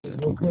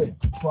real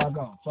quick before I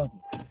go. Fuck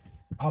it.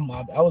 I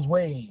was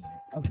waiting.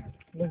 Okay.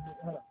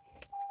 Hold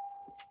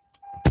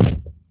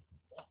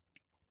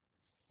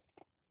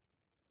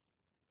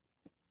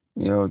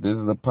Yo, this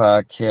is a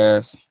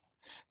podcast,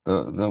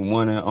 the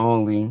one and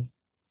only.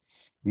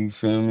 You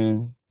feel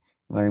me?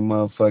 Like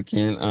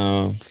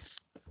motherfucking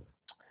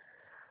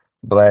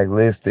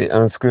blacklisted,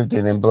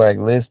 unscripted and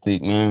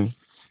blacklisted, man.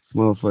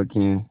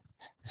 Motherfucking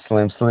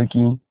Slim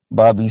Slicky,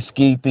 Bobby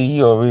Skeethy,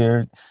 he over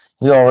here.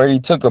 He already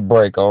took a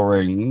break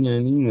already.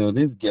 Man, you know,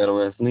 this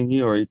ghetto ass nigga,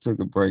 he already took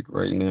a break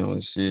right now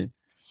and shit.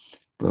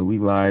 But we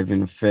live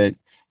in effect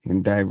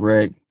and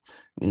direct.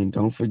 And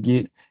don't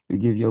forget to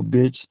give your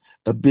bitch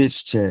a bitch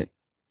check.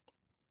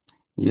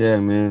 Yeah,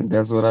 man,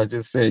 that's what I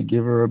just said.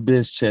 Give her a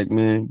bitch check,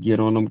 man. Get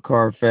on them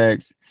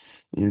Carfax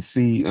and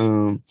see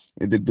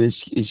if the bitch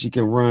if she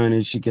can run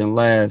and she can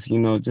last. You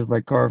know, just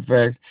like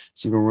Carfax,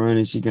 she can run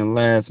and she can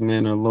last,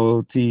 man. Her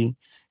loyalty,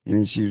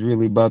 and she's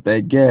really about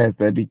that gas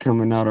that be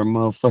coming out her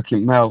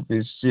motherfucking mouth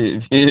and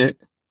shit.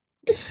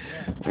 Yeah,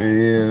 on.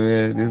 yeah,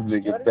 man.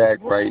 This nigga back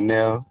right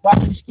now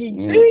Bobby Ski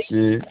and T.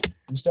 shit.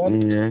 You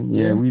started? Yeah,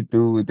 yeah, Yeah. we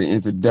through with the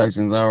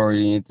introductions. I already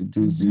You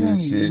introduced you feel and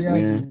me? shit, Yeah, I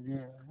man, did. Yeah.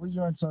 What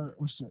you want to talk?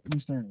 What's we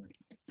starting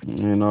with?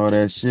 and all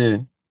that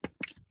shit.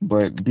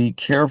 But be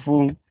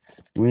careful.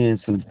 We're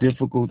in some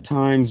difficult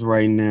times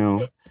right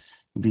now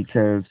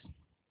because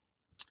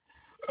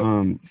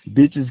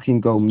bitches can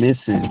go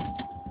missing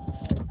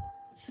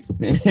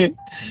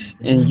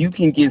and you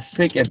can get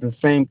sick at the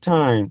same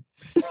time.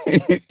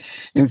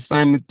 And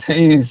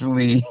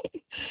simultaneously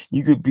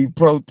you could be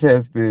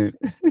protested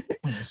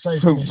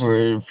Search for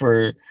mission.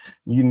 for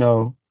you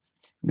know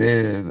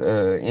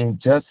the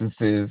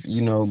injustices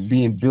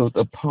being built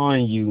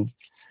upon you.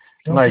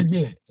 Don't Like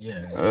forget.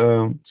 Yeah.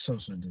 um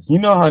Social you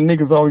distance. know how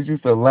niggas always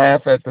used to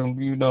laugh at them,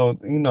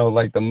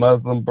 like the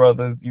Muslim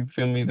brothers, you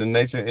feel me, the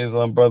Nation of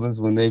Islam brothers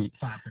when they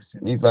 5%.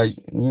 he's like,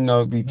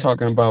 be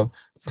talking about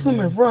Yeah.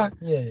 Plymouth Rock.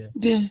 Yeah. Yeah.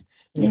 Then,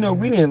 Yeah.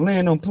 we didn't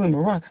land on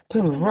Plymouth Rock.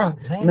 Plymouth Rock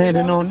Landed landed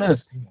on on us.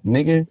 us.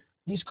 Nigga,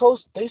 East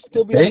Coast, they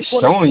still be on they the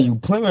corner showing still. you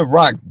Plymouth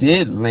Rock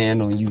did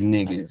land on you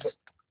niggas.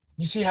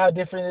 You see how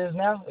different it is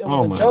now? It was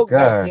Oh a my joke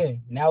back God.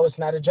 then. Now it's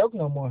not a joke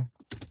no more.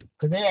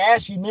 Cause they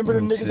asked you, remember the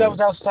And niggas that shit. was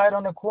outside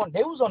on the corner?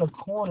 They was on the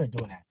corner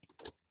doing that.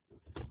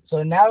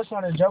 So now it's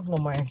not a joke no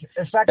more. In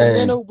Hey,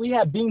 Sacramento, we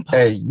have bean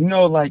hey,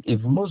 pies. like if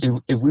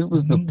Muslims. we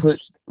was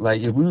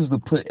to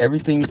put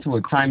everything into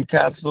a time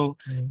capsule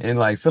Mhm. and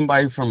like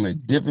somebody from a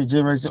different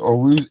generation or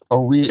we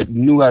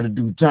knew how to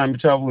do time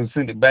travel and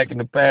send it back in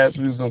the past,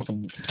 we was on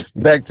some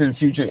back to the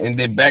future and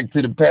then back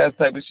to the past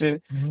type of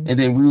shit, Mhm. and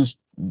then we was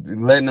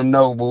letting them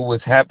know what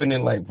was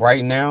happening like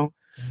right now.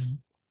 Mhm.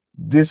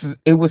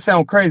 It would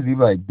sound crazy,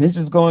 like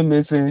bitches going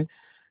missing,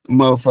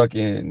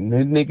 motherfucking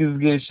niggas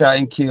getting shot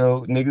and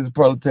killed, niggas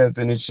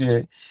protesting and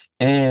shit,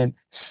 and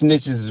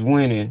snitches is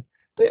winning.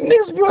 The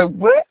niggas be like,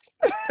 what?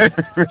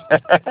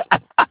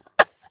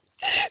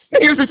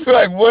 Niggas be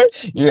like, what?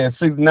 Yeah,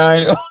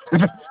 6'9".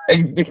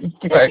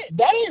 Niggas be like,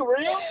 That ain't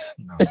real.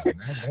 No,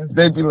 that's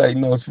they be bull. like,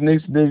 no,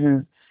 snitch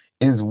niggas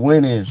is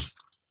winning.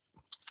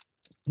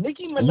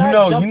 Nicki Minaj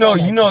jumped on that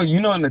shit.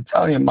 In the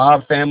Italian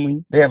mob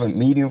family, they have a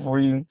meeting for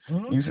you.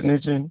 Mhm. You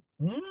snitching.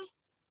 Mhm.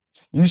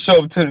 You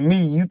show up to the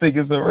meeting, you think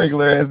it's a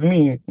regular ass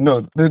meeting.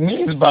 No, the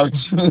meeting's about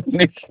you,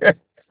 nigga.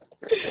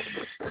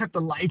 Cut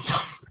the lights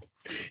off.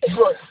 You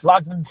go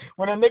lock the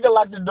when a nigga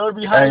lock the door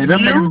Hey, behind them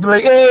niggas you. be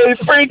like, hey,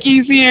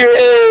 Frankie's here,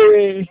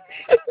 hey.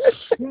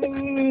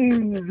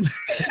 Mm.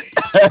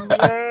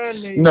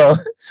 Manny. No,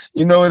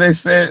 you know what they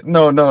said?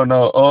 No, no,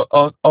 no,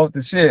 off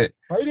the shit.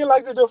 Why you didn't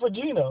lock the door for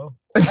Gino?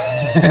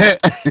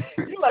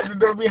 You locked the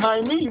door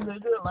behind me,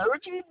 nigga. Like,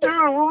 what you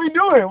doing? What we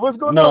doing? What's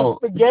going on? No,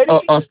 Spaghetti?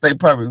 on State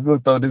Property, we gonna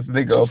throw this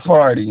nigga a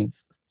party.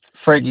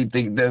 Frankie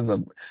think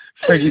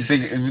Frankie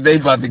think they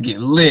about to get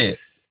lit.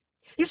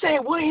 He said,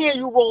 what hand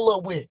you roll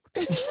up with?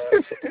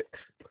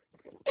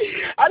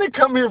 I didn't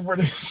come here for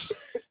this.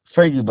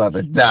 Frankie about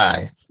to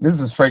die. This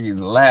is Frankie's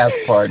last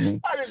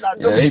party. I did not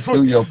come Yeah, here they for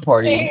threw your what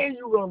party hand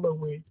you roll up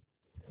with?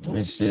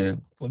 and shit.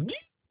 For me?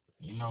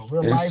 You know,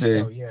 real And life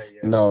though. shit. Yeah,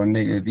 yeah. No,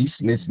 nigga, these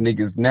snitch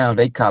niggas now,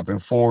 they copping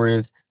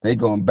foreigns. They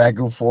going back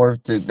and forth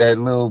to that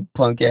little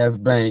punk ass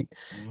bank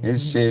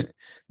and Hmm. shit.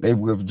 They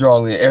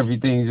withdrawing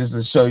everything just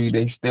to show you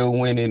they still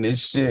winning this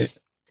shit.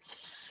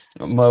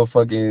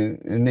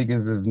 Motherfucking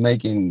niggas is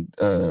making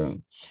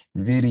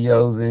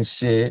videos and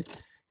shit,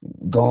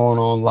 going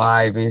on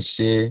live and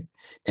shit,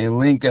 and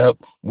link up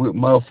with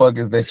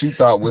motherfuckers that you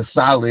thought was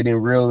solid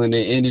and real in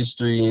the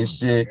industry and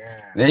shit.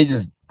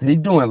 Yeah. They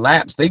doing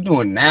laps, they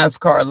doing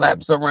NASCAR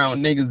laps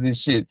around niggas and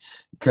shit.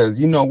 Cause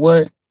you know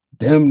what?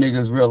 Them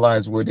niggas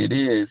realize what it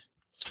is.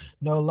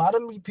 No, a lot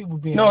of me people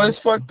being No, it's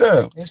honest, fucked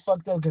up. it's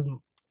fucked up because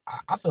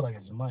I feel like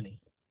it's money.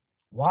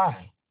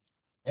 Why?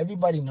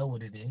 Everybody know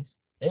what it is.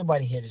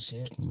 Everybody hear the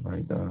shit.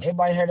 Like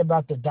Everybody heard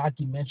about the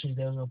documentaries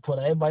they was gonna put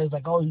out. Everybody's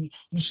like, oh, you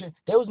should.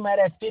 They was mad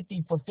at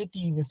 50 for 50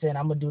 even saying,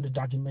 I'm gonna do the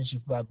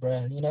documentary for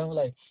bruh. You know,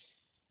 like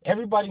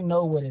everybody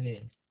know what it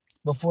is.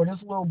 But for this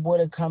little boy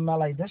to come out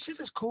like that shit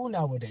is cool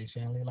nowadays,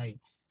 family. Like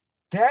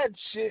that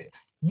shit.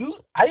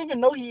 I didn't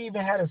even know he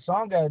even had a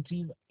song out,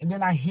 T. And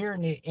then I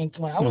hearing it, and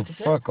when I No, was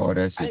comparing, fuck all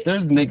that shit. I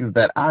There's niggas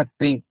that I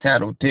think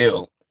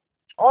tattletale.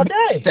 all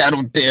day.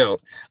 Tattletale.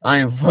 I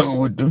ain't fucking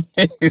with them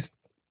niggas.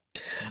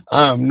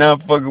 I'm not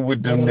fucking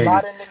with But them a niggas.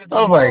 lot of niggas I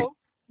was don't like, know.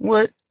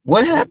 what?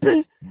 What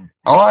happened?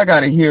 All I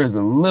gotta hear is a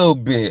little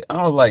bit.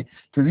 I was like,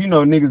 cause you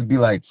know niggas be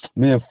like,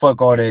 man,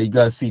 fuck all that. You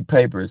gotta see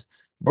papers,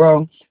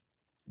 bro.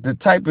 The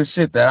type of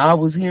shit that I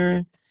was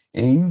hearing,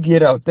 and you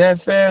get out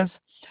that fast,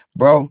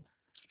 bro.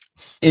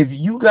 If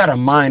you got a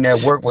mind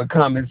that work with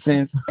common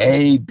sense,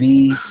 A,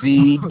 B,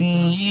 C, D,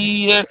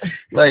 E, F,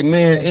 like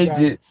man, Like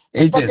God, a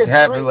it just fucking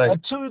happened. a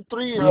Like 2,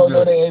 3 year you old be know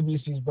like, the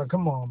ABCs, bro.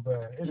 Come on,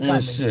 bro. It's this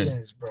common shit,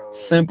 sense,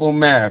 bro. simple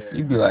math.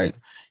 You Yeah. be like,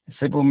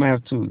 simple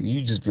math too.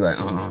 You just be like,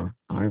 I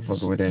ain't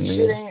fucking with that The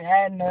shit nigga. ain't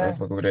adding I ain't up.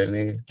 fucking with that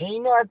nigga. And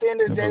you know, at the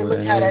end of I the ain't fucking day, with look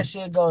that how that nigga.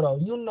 shit go though.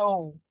 You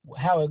know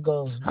how it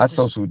goes I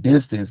social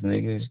distance,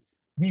 nigga.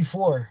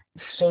 before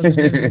social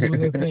distance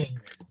was a thing.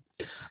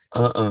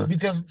 Uh-uh.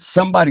 Because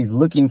Somebody's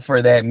looking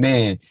for that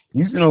man.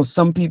 You know,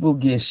 some people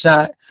get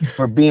shot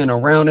for being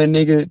around a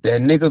nigga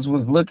that niggas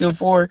was looking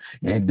for,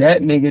 and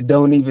that nigga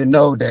don't even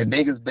know that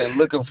niggas been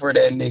looking for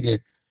that nigga.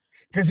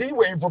 cause he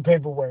waiting for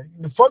paperwork.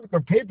 The fuck the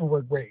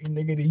paperwork waiting,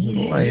 nigga. He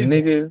Like, did that.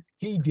 nigga,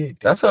 He did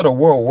that. that's how the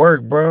world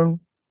work, bro.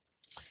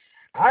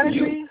 You,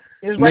 Honestly,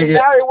 it's right nigga,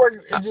 now it work.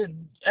 I- It's just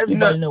you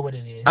know, everybody know what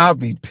it is. I'll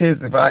be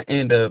pissed if I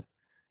end up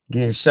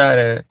getting shot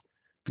at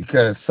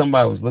because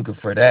somebody was looking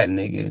for that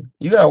nigga.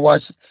 You gotta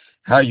watch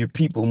how your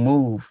people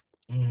move.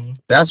 Mm-hmm.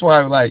 That's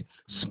why, like,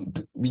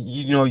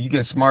 you know, you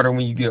get smarter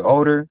when you get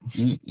older.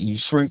 You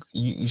shrink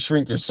you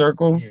shrink your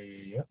circle. Yeah,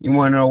 yeah, yeah. You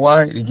want to know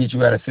why? To get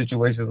you out of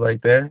situations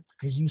like that.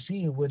 Cause you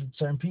see it with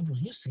certain people.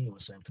 You see it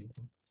with certain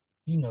people.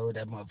 You know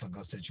that motherfucker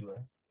gonna set you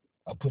up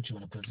or put you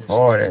in a position.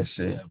 All that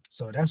shit. Yeah.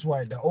 So that's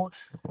why the old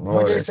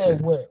what All they that say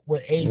shit.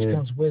 with age Yeah.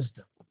 comes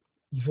wisdom.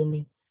 You feel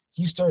me?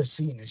 You start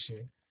seeing this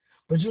shit.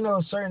 But you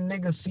know, certain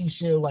niggas see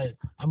shit like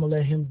I'm gonna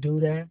let him do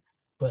that,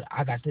 but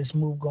I got this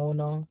move going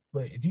on.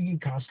 But if you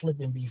get caught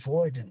slipping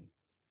before, then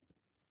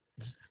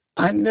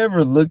I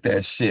never looked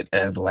at shit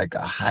as like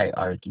a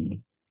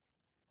hierarchy.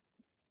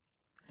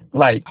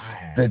 Like I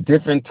the have, bro.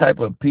 different type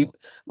of people.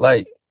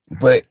 Like,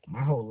 but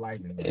My whole life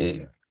is like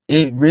it, that.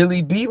 it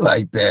really be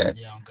like that.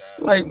 Yeah, on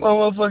God, Like my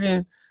bro.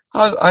 motherfucking,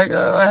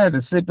 I had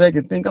to sit back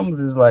and think. I'm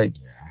just like,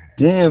 Yeah,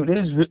 I have.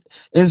 damn,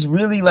 it's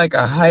really like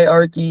a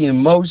hierarchy in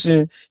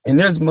motion. And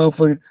there's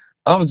motherfuckers.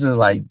 I was just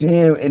like,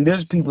 damn. And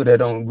there's people that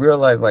don't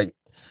realize like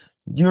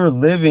you're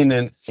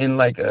living in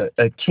like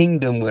a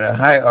kingdom with a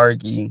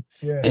hierarchy,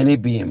 Yeah, and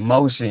it be in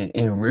motion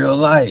in real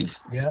life.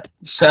 yeah.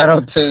 Shout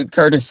out to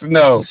Curtis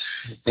Snow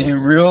in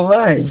real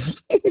life.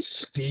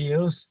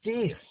 Still.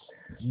 You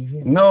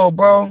hear me? No, Yeah,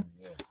 bro.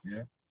 yeah,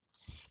 yeah.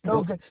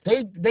 No,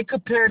 they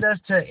compared us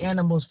to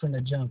animals from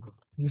the jungle.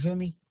 You feel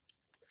me?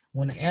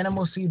 When the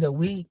animal see the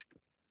weak,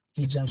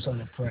 he jumps on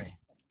the prey.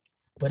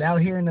 But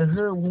out here in the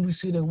hood, when we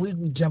see the weak,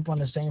 we jump on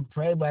the same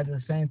prey. But at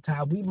the same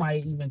time, we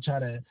might even try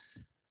to,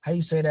 how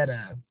you say that,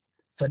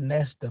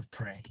 finesse the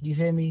prey. You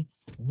feel me?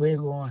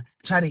 Wiggle on,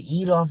 try to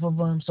eat off of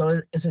them.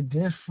 So it's a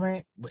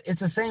different, it's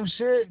the same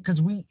shit because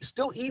we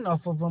still eating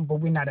off of them, but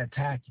we're not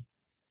attacking.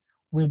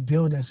 We're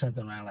building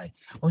something around like,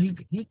 oh, he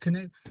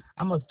connect.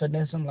 I'm gonna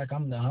finesse him like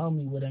I'm the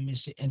homie with him and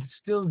shit, and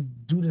still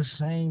do the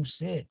same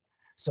shit.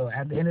 So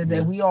at the end of the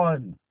day, Yeah. we all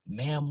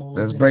mammals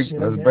and shit like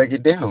Let's that. break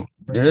it down.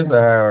 Break There it is a down.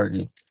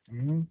 hierarchy.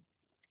 Mm-hmm.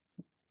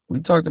 We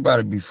talked about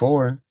it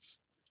before.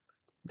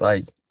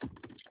 Like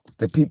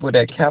the people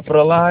that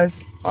capitalize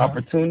Uh-huh.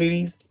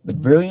 opportunities, the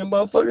Mm-hmm. brilliant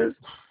motherfuckers,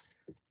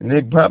 and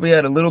they probably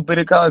had a little bit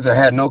of college or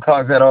had no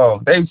college at all.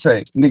 They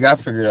say, nigga,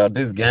 I figured out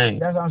this game.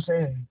 That's what I'm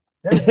saying.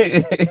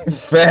 That's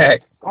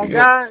Fact. on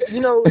God. You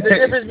know the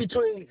difference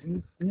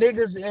between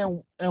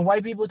niggas and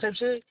white people type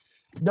shit.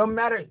 Don't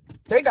matter.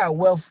 They got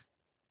wealth,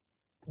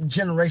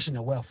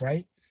 generational wealth,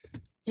 right?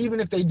 Even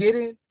if they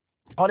didn't,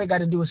 all they got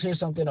to do is hear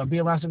something or be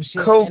around some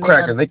shit, Code and they got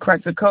crackers, they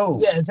cracked the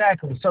code. yeah,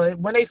 exactly. So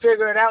when they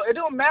figure it out, it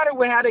don't matter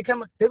how they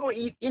come. They're gonna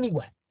eat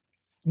anyway.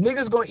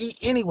 Niggas gonna eat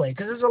anyway,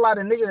 because there's a lot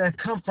of niggas that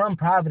come from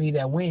poverty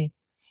that win,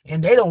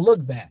 and they don't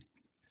look bad.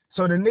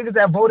 So the niggas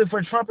that voted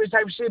for Trump and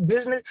type shit,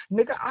 business,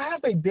 nigga, I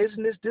have a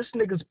business. This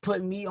nigga's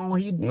putting me on.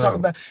 He talking No.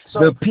 about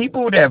The so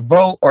people that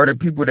vote are the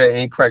people that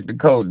ain't cracked the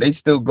code. They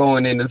still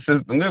going in the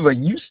system. They're like,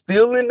 you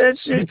still in that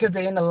shit? because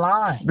they in the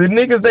line. The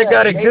niggas that Yeah,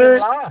 got it they in good,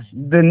 line.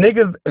 the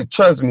niggas,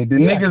 trust me, the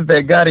Yeah, niggas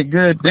that got it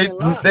good, they in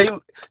line.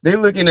 they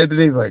looking at the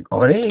niggas like,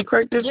 oh, they ain't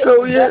cracked this Yeah,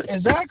 code yet.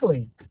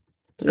 exactly.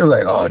 You're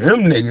like, oh, Yeah, them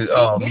niggas,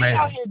 oh they out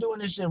man. here doing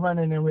this shit,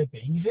 running and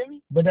ripping. You feel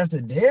me? But that's the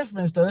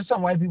difference, though. There's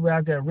some white people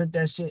out there rip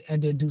that shit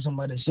and then do some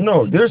other shit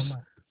No, and then come there's,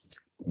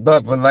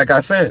 out. but like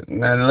I said,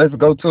 now let's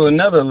go to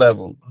another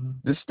level. Mhm.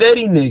 The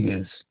steady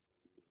niggas,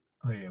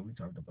 Oh yeah, we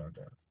talked about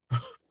that.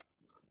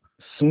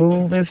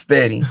 smooth and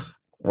steady,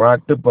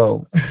 rock the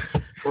boat, rock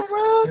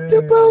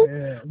the Yeah, boat,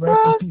 yeah. Rest in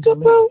rock peace, the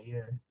Aaliyah. boat.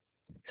 Yeah.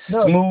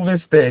 No. Smooth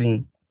and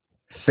steady,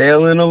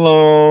 sailing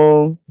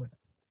along.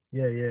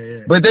 Yeah, yeah,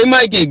 yeah. But they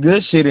might get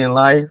good shit in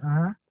life. Uh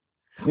huh.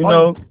 You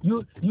Oh,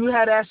 know, you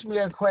had asked me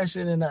a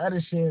question in the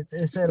other shit.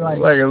 It said like,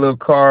 like a little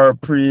car,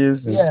 Prius,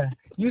 and yeah,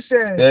 you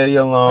said steady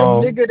a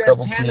along, nigga that's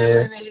couple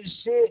handling kids. his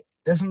shit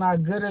that's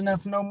not good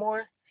enough no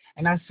more.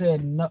 And I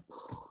said no.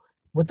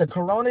 With the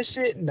Corona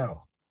shit,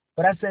 no.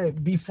 But I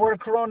said before the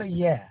Corona,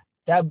 yeah,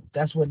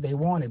 that's what they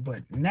wanted. But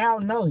now,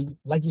 no.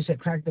 Like you said,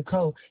 crack the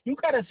code. You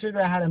gotta figure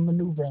out how to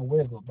maneuver and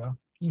wiggle, bro.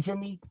 You feel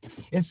me?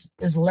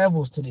 It's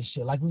levels to this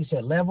shit. Like we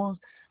said, levels,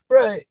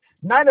 bro.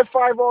 9 to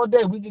 5 all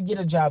day. We could get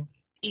a job,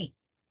 eat.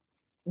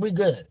 We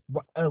good.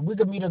 We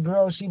could meet a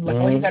girl. She be like,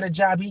 oh, he Mm-hmm. got a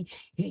job.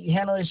 He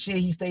handle his shit.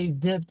 He stays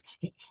dipped.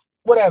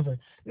 Whatever.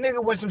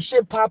 Nigga, when some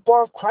shit pop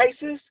off,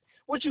 crisis.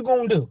 What you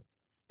gonna do?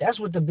 That's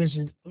what the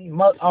bitches.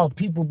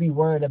 People be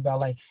worried about.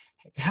 Like,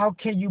 how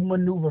can you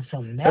maneuver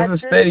from That's that a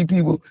shit? steady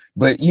people,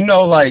 but you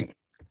know, like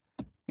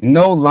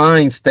no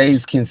line stays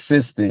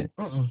consistent.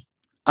 Mm-mm.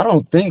 I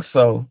don't think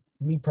so.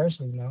 Me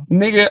personally, no.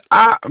 Nigga,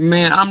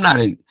 I'm not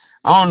a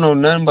I don't know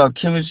nothing about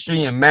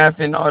chemistry and math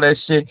and all that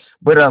shit,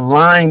 but a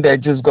line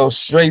that just goes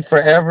straight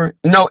forever.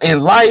 No, in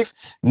life,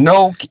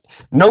 no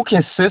no Hell no.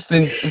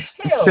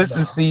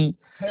 consistency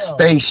Hell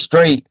stays no.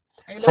 straight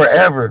Ain't nobody.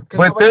 forever. Cause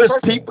But nobody's there's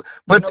perfect. people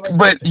Cause nobody's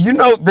but perfect. you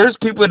know there's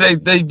people they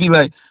be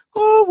like,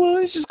 "Oh, well,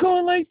 it's just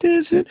going like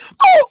this." And,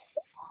 "Oh,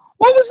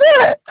 what was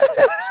that?"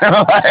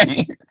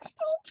 Like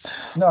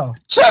No.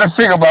 try to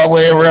figure my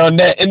way around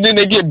that, and then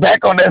they get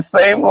back on that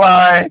same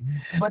line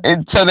But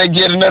until they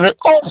get another.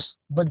 Oops,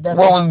 but that's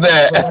what the was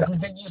but that's that? the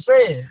thing you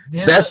said.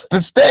 There's a That's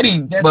the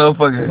steady that's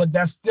motherfucker. but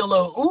that's still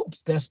a oops.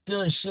 That's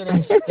still shit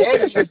ain't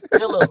steady. It's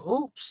still a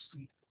oops.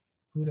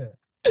 Who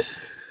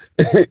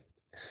that?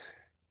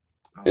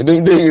 And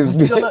them niggas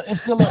be,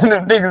 It's still a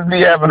them niggas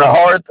be having a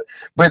hard,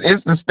 but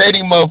it's the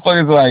steady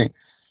motherfuckers like,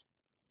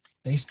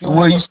 they still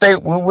well, have you a stay,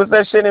 what's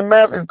that shit in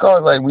math? It's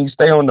called like when you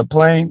stay on the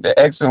plane, the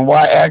X and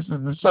Y axis.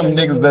 There's yeah some yeah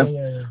niggas yeah yeah that's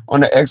yeah yeah. on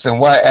the X and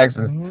Y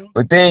axis. Mhm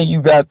But then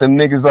you got them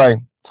niggas like,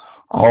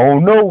 I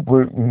don't know,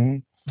 but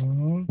mhm.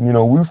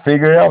 we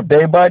figure it out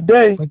day by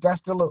day. But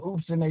that's still a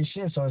oops in their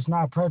shit, so it's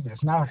not perfect.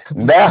 It's not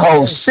completely That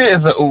whole straight. shit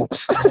is a oops.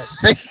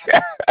 That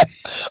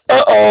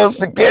Uh-oh,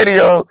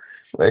 spaghetti-o.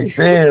 Like,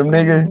 damn, these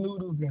nigga.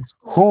 noodles and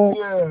scoop. Who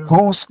Yeah.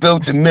 who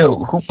spilled the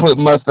milk? Who put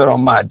mustard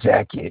on my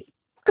jacket?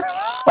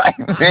 Like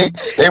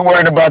they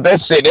worried about that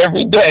shit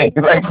every day.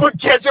 Nigga Like put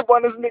ketchup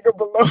on this nigga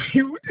below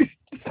you.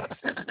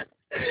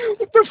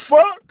 What the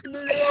fuck,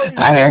 nigga? Oh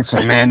I shit. asked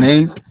for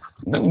mayonnaise.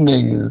 Them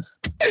niggas.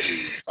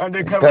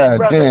 Undercover God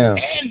brother. damn.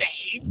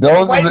 Mayonnaise. The Those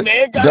are white the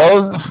man got.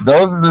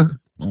 those are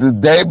the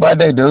day by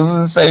day. Those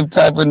are the same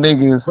type of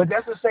niggas. But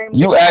that's the same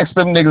You nigga. ask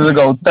them niggas to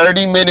go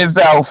 30 minutes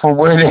out from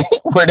where they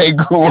where they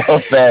grew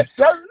up at.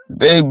 That's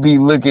They be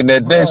looking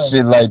at that bruh.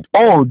 shit like,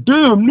 oh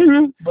damn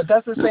nigga, But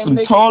that's the there's same some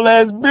nigga. tall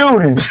ass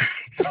buildings.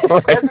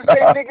 But that's Like, the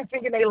same niggas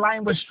thinking they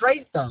line was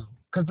straight though.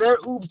 Cause their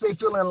oops, they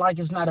feeling like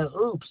it's not a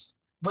oops.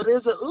 But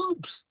it's a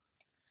oops.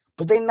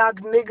 But they knock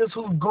niggas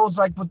who goes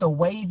like with the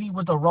wavy,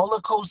 with the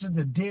roller coaster,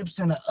 the dips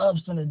and the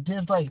ups and the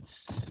dips. Like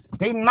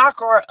they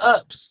knock our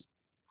ups,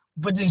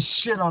 but then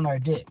shit on our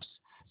dips.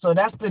 So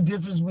that's the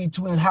difference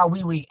between how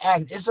we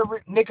react. It's a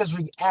niggas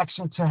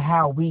reaction to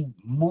how we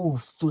move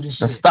through this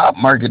the shit. stock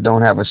market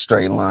don't have a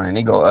straight line.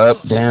 They go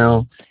up,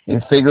 down,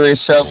 and figure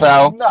itself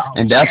out. No,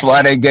 And that's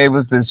why they gave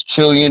us this $1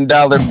 trillion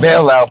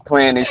bailout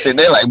plan and shit.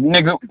 They like,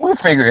 nigga, we'll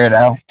figure it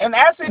out. and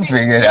I said, We'll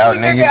figure it give out,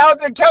 me nigga nigga. out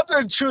there, count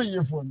the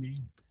trillion for me.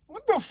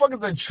 What the fuck is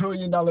 $1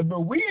 trillion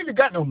bill? We ain't even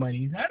got no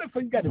money. How the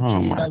fuck you got a Oh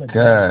trillion my dollar bill,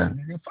 god.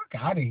 nigga? Fuck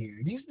out of here.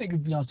 These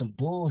niggas be on some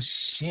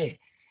bullshit.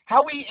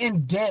 How we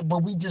in debt,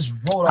 but we just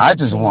wrote off I a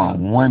just trillion want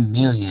dollars? 1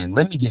 million.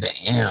 Let me get an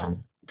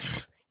M.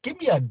 Give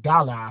me $1,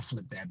 I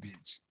flip that bitch.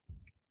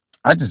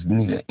 I just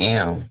need an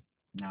M.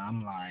 Nah,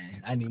 I'm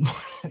lying. I need more.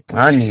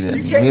 I need a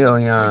You can't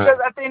million. because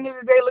at the end of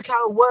the day, look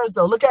how it was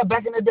though. Look at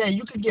back in the day,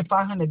 you could get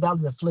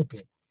 $500 to flip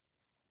it.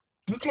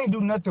 You can't do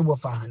nothing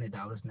with $500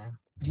 now.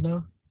 You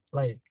know,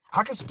 like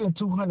I could spend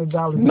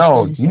 $200 in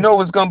No, 30 you know seconds.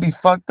 what's gonna be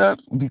fucked up?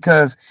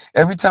 Because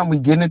every time we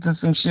get into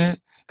some shit,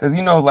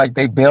 because like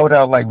they bailed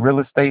out like real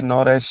estate and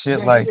all that shit, Yeah,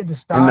 they like did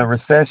the in the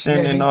stocks.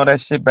 recession Yeah, and they all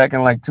that shit back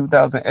in like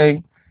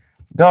 2008.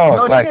 Dog,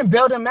 no, they like didn't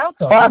bail them out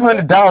though. five Remember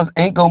hundred that? dollars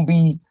ain't gonna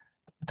be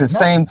the Nothing.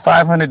 same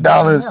five hundred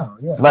Nothing dollars. now.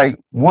 Yeah. Like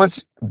once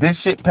this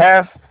shit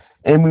pass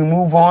and we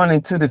move on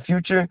into the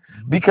future,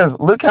 Hmm. because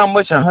look how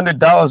much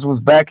 $100 was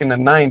back in the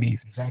 '90s,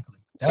 Exactly.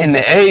 in the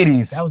That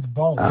 '80s. was A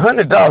balling.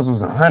 hundred dollars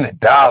was That was $100,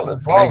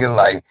 nigga. balling.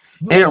 Like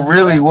You it in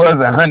really debt. was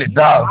 $100. You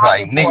Like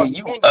hopping for nigga,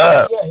 you and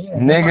up, yeah, yeah. That's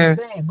what I'm nigga.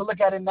 saying. But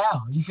look at it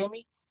now. You feel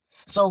me?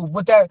 So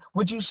with that,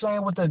 what you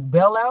saying with the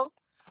bailout?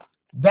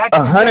 Back A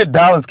in the day, hundred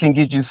dollars can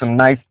get you some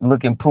nice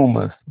looking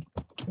Pumas.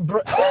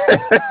 bro,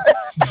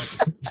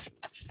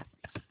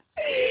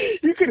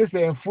 you could have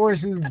said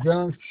forces,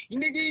 dunks. You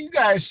nigga, you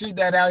gotta shoot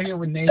that out here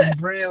with name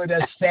brand with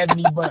that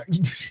 $70.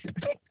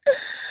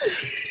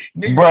 Nigga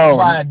gonna Bro,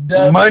 buy a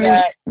dub money,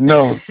 sack,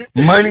 no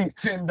money.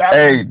 $10.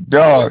 Hey,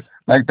 dog,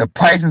 like the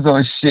prices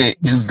on shit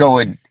is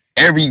going.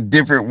 every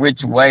different which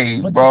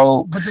way, But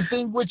bro. the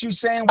thing what you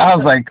saying with I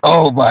was the like,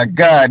 oh my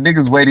god,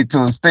 niggas waited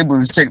till a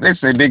stimulus check. They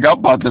said, nigga, I'm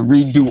about to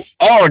redo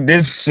all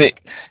this shit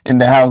in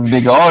the house,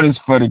 nigga. All this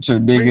furniture,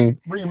 nigga.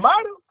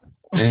 remodel.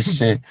 This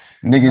shit,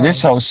 nigga.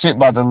 This No, whole shit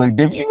about to look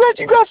different.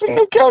 You got some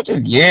new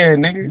couches? Yeah,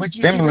 nigga. but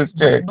you see that. Stimulus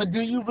check. But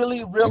do you really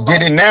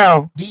Get it realize?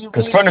 now, Do you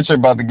cause really? furniture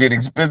about to get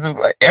expensive.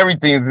 Like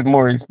everything is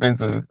more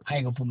expensive, I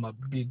ain't gonna put my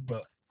big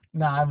bro.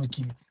 Nah, I'm gonna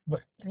keep it.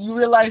 But you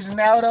realize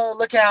now though,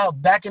 look how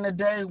back in the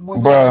day when we had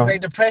the bro.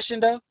 Great Depression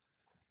though,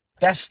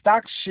 that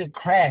stock shit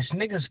crashed.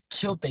 Niggas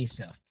killed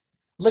themselves.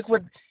 Look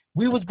what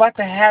we was about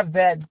to have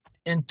that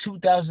in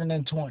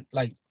 2020,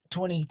 like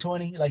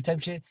 2020, like type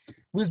shit.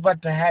 We was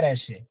about to have that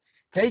shit.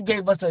 They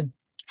gave us a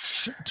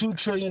No, $2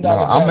 trillion I'm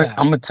gonna bailout.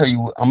 I'm gonna tell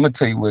you I'm gonna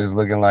tell you what it's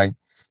looking like.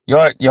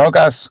 Y'all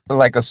got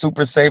like a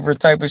super saver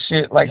type of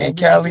shit like Yeah, in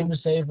we got Cali, Super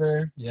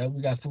Saver. Yeah,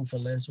 we got Food for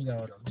Less. We got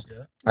all those.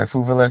 Yeah, like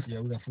food for less. yeah,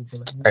 we got Food for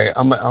Less. Hey,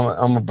 I'm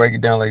gonna break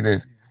it down like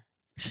this.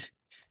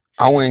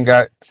 I went and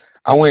got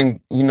I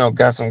went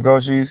got some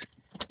groceries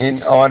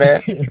and all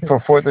that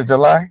for Fourth of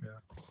July.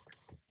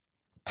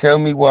 Tell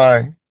me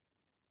why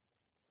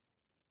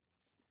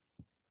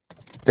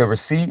the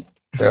receipt,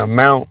 the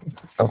amount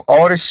of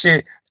all the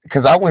shit.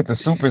 Cause I went to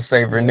Super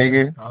Saver, Yeah,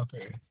 nigga.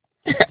 okay.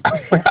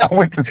 I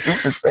went to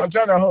Super Saver. I'm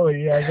trying to hold it.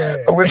 Yeah, go I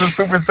ahead. went to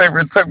Super Saver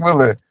and took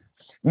Willa.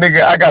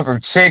 Nigga, I got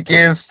some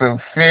chicken, some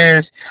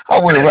fish. I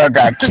went around,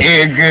 got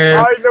canned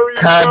goods, I know where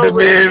you going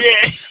with it. condiments.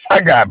 Yeah.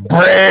 I got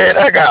bread.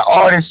 I got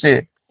all this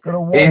shit. Go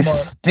to It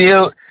Walmart.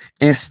 still,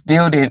 it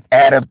still didn't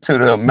add up to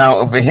the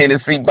amount of a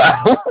Hennessy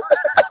bottle.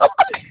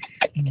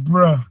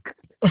 Bruh.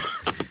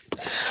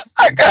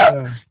 I got,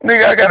 Bruh.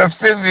 nigga, I got a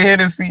fifth of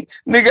Hennessy.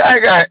 Nigga,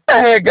 I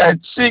had got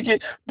chicken,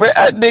 but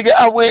nigga,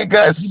 I went and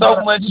got so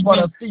You much bought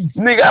a meat. feast.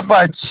 Nigga, I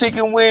bought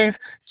chicken wings,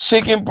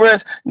 chicken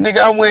breast. Nigga,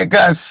 I went and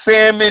got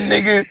salmon,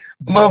 nigga.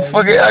 Bruh, you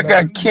Motherfucker, I bought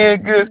a got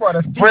canned you goods, bought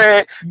a feast.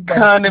 bread, You bought a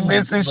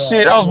condiments and bruh,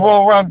 shit. I was bruh.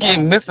 rolling around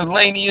getting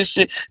miscellaneous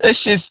shit. That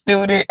shit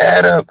still didn't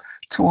add up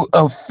to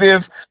a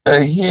fifth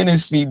of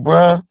Hennessy,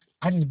 bruh.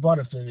 I just bought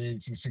it for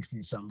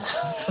 60 something.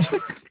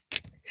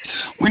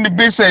 When the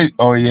bitch said,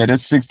 "Oh yeah,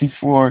 that's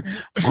 64,"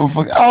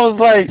 motherfucker, I was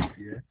like,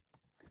 Yeah.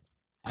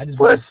 I just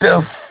bought a "What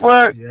the fifth.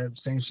 fuck?" Yeah,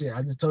 same shit.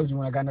 I just told you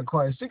when I got in the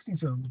car, it's 60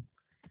 something.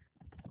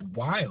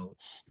 Wild.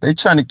 They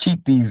trying to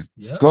keep these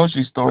Yep.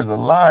 grocery stores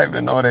alive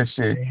and all that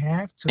shit. They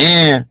have to.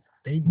 And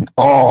They have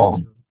oh,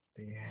 to.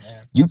 They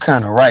have you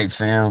kind of right,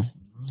 fam, to.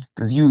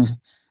 because you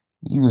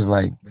was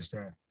like What's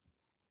that?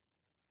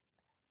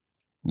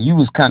 you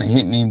was kind of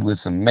hitting me with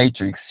some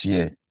Matrix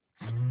shit.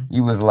 Mm-hmm.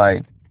 You was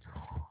like,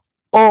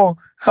 oh,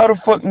 how the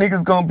fuck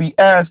niggas gonna be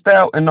assed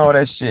out and all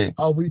that shit?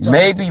 Oh, we talking about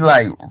Maybe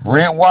like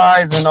rent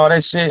wise and all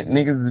that shit.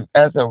 Niggas is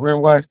assed out rent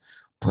wise,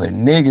 but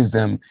niggas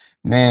them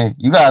man,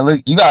 you gotta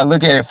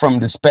look at it from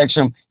the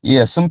spectrum.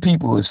 Yeah, some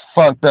people is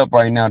fucked up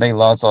right now. They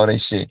lost all their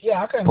shit,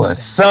 yeah, I can but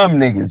understand that. some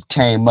niggas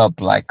came up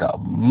like a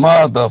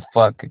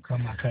motherfucker. Call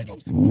my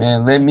cutty.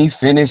 Man, let me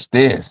finish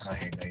this, Go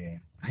ahead, go ahead.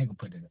 I ain't gonna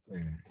put it up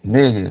there.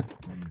 nigga.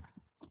 Mm.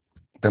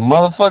 The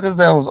motherfuckers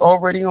that was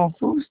already on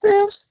food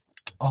stamps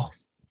Oh,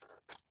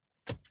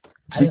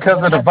 because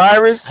what of the happened?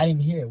 virus. I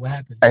didn't hear it. What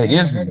happened? Hey, I ain't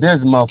even heard of it.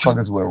 there's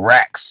motherfuckers with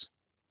racks,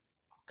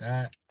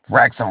 God.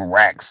 racks on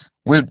racks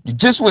with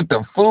just with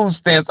the food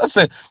stamps. I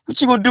said, what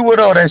you gonna do with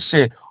all that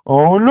shit?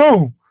 Oh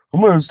no,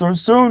 I'm gonna start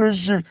selling this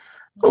shit.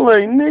 I'm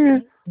like,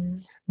 nigga,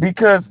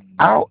 because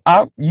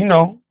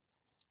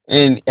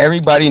and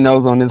everybody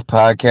knows on this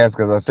podcast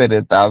because I said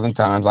it 1,000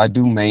 times. I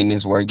do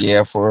maintenance work,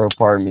 yeah, for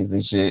apartments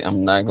and shit.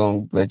 I'm not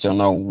gonna let y'all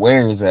know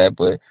where it's at,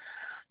 but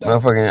No,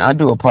 motherfucking, I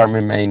do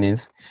apartment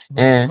maintenance,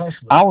 real and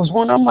hustler. I was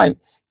wondering, I'm like,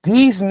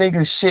 these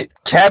niggas shit,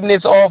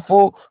 cabinets all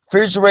full,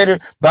 refrigerator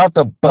about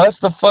to bust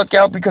the fuck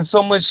out because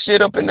so much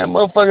shit up in that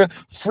motherfucker,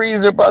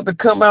 freezer about to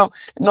come out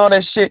and all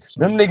that shit. So,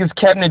 Them niggas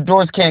cabinet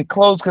doors can't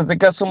close because they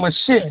got so much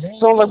shit. yeah, they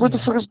So ain't I'm like, closing what the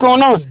it. fuck is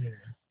going on?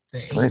 Yeah.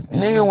 But They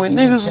nigga, getting when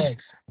big niggas was,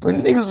 checks. but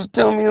niggas was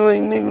telling me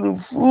like, nigga, the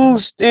You food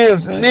got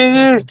stamps, you close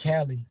nigga, to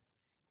Cali.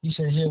 You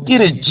should hear what get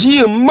they a get.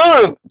 G a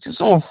month just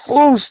on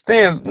food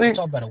stamps, They nigga.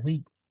 talk about a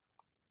week.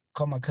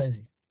 Call my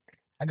cousin.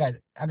 I got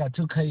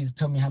two cousins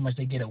tell me how much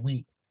they get a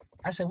week.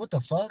 I said, what the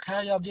fuck?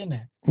 How y'all getting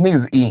that?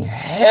 Niggas eating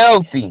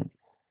healthy.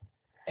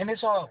 And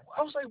it's all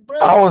I was like, I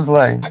bruh, was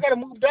like, I gotta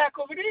move back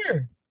over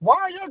there. Why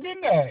are y'all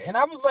getting that? And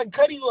I was like,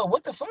 Cuddy,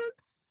 what the fuck?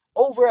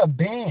 Over a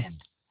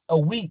band a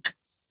week.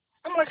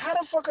 I'm like, how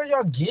the fuck are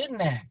y'all getting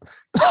that?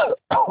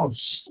 oh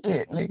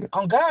shit, nigga.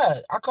 On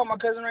God, I call my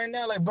cousin right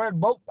now, like, bro,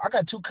 both I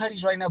got two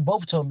cuddies right now.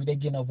 Both told me they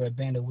getting over a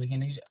band a week,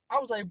 and I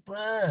was like,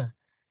 bruh,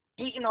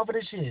 eating over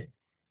this shit,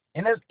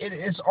 and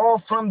it's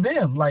all from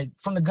them, like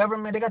from the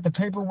government. They got the The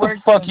paperwork,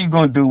 fuck like, you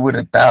gonna do with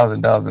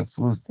 $1,000 in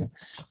food stamps?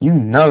 You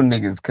know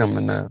niggas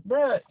coming up.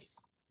 bruh,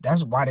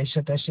 that's why they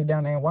shut that shit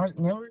down there. Why?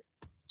 Remember,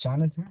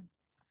 Chinatown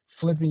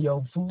flipping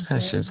your food That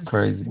stamps shit's and shit.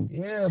 crazy.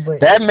 Yeah,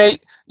 but That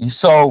make you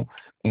so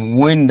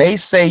when they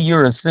say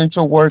you're a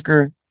essential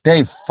worker,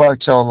 they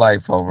fucked your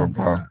life over, oh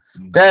bro. God, oh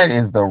God, That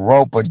is the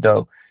rope a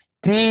dope.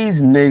 These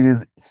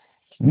niggas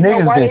You know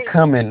Niggas why been they?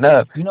 coming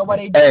up. You know why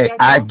they did Hey, that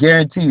I though?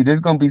 guarantee you, there's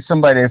gonna be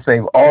somebody that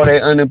save all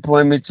their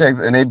unemployment checks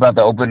and they about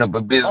to open up a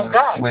On business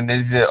God, when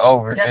this shit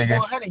over, that's nigga.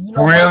 100. You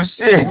know why? Real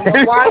shit. You know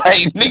It's why?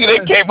 like, nigga, they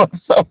Because, came up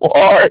so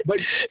hard. but,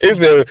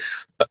 It's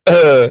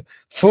a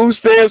food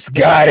stamps,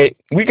 got it.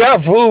 We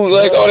got food,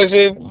 like all bruh, this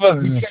shit.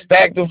 Supposed to because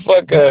stack the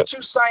fuck up. once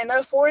you sign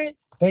up for it,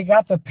 they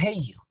got to pay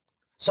you.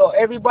 So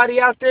everybody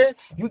out there,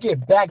 you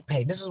get back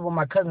pay. This is what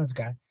my cousins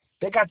got.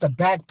 They got the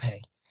back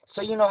pay.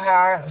 So you know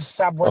how I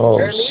stopped working Oh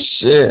early?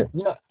 shit.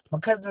 You know, my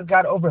cousins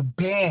got over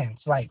bands,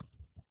 like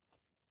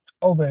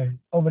over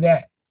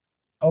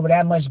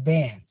that much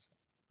bands,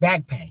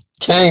 back pay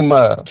Came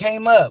up.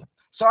 came up.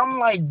 So I'm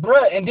like,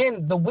 bruh, and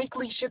then the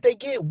weekly shit they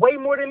get way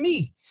more than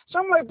me. So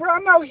I'm like, bruh,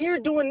 I'm out here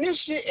doing this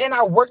shit and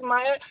I work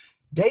my ass.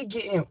 They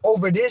getting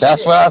over this That's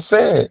shit what I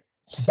said.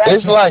 back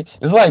pay.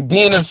 It's like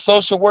being a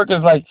social worker.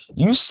 It's like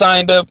you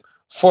signed up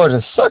for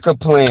the sucker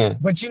plan.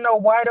 But you know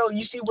why though?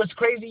 You see what's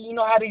crazy? You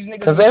know how these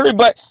niggas Cause be.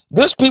 everybody,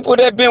 there's people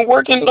that been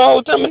working the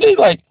whole time and they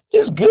like,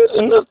 it's good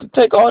enough to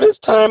take all this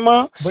time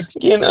off, But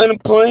getting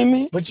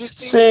unemployment, but you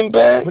see, sitting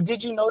back, but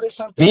did you notice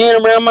something? being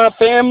around my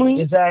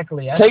family,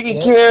 Exactly. That's taking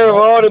yep, care of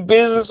yep. all the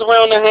business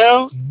around the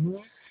house. hmm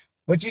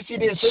But you see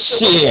the essential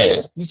workers.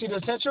 Shit. You see the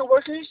essential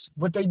workers.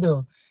 What they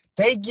do?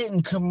 They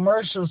getting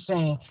commercials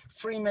saying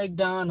free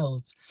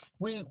McDonald's.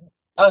 We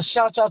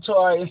shout out to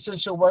our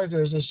essential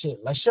workers and shit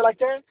like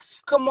that.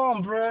 Come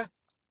on, bruh.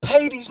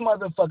 Pay these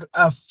motherfuckers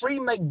a free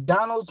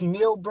McDonald's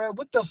meal, bruh.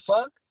 What the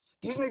fuck?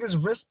 These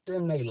niggas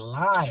risking their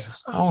lives.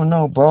 I don't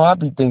know, bro. I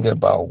be thinking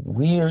about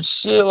weird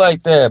shit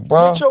like that, Get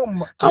bro. your.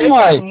 I'm They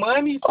got like,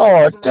 money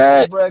for these oh, niggas,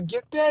 that bruh.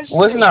 Get that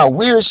was shit. not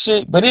weird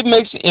shit, but it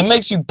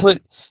makes you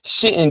put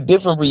shit in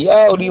different You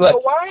reality. know Like,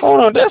 why? hold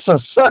on, that's a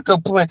sucker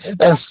plan.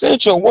 That's Exactly.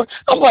 central work.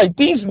 I'm like,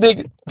 these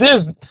niggas,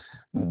 there's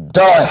dog.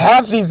 Bruh,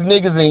 Half these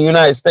niggas in the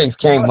United States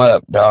came bruh,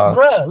 up, dog,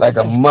 like a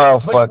listen. But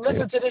motherfucker,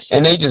 listen to this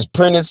and shit. they just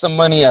printed some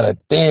money out of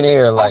thin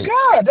air. Oh Like,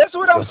 God, that's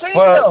what I'm the saying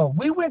fuck? though.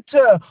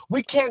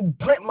 We can't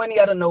print money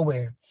out of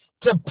nowhere.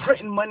 To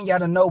printing money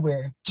out of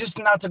nowhere, just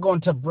not to go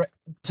into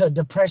to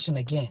depression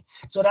again.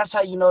 So that's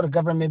how you know the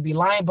government be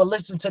lying. But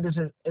listen to this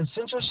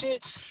essential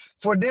shit.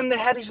 For them to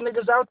have these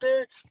niggas out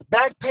there,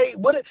 back pay.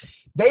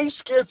 They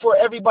scared for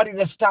everybody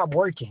to stop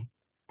working.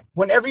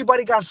 When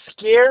everybody got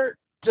scared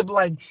to be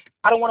like,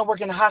 I don't want to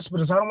work in the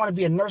hospitals. I don't want to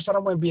be a nurse. I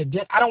don't want to be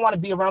a I don't want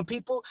to be around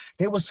people.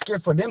 They was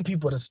scared for them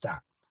people to stop.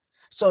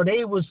 So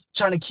they was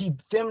trying to keep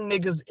them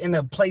niggas in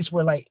a place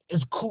where like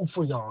it's cool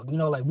for y'all. You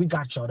know, like we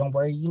got y'all. Don't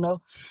worry. You know,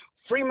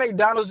 free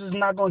McDonald's is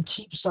not gonna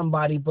keep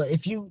somebody, but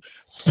if you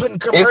putting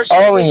It's commercials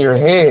all and in your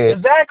shit, head.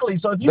 exactly.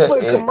 So if you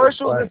putting It's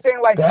commercials and like saying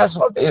like, that's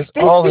oh, it's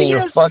they all in see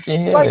your us,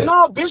 fucking like head.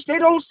 no, bitch, they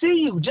don't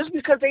see you just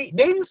because they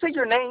didn't say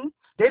your name.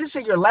 They didn't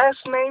say your last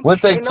name. What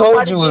they Ain't told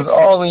nobody you is give you,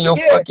 all in your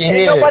yeah. fucking Ain't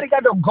head. nobody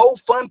got no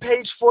GoFund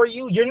page for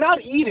you. You're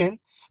not eating,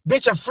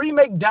 bitch. A free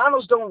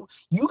McDonald's don't.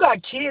 You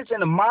got kids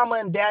and a mama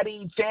and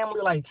daddy family.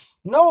 Like,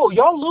 no,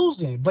 y'all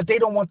losing, but they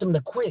don't want them to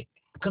quit.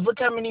 Cause look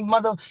how many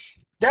mother.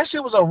 That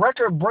shit was a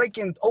record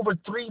breaking over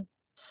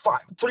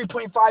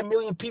 3.5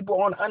 million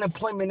people on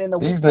unemployment in a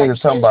week. These Like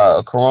niggas talking seriously, about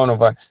a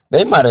coronavirus.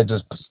 They might have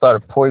just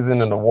started poisoning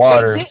the they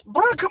water. did,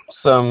 bro. Come,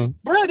 Some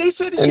bro. They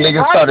said this and shit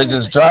niggas started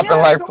rising. just dropping Yeah,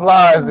 like come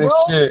flies on, and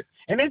bro. shit.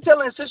 And they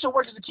telling essential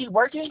workers to keep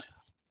working.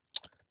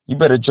 You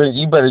better drink.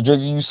 You better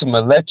drink you some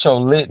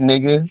electrolyte,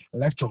 nigga.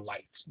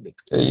 Electrolytes, nigga.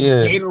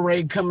 Yeah.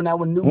 Gatorade coming out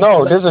with new, No,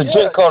 like there's a yeah.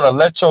 drink called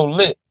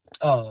electrolyte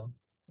Uh,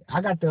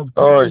 I got the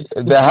or the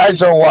the PD.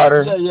 hydro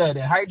water. Yeah,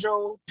 the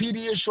hydro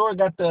Pediasure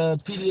got the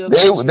They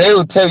Pedialyte.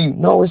 will tell you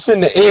no, it's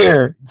in the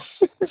air.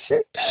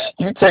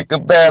 You take a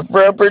bath,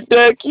 rubber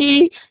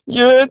ducky.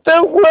 You're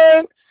the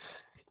one.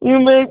 You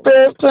make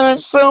bath time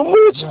so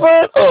much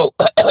Right. fun.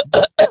 Oh,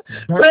 Bert,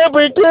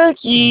 rubber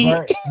ducky.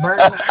 Bert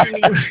and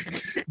Ernie,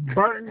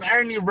 Bert and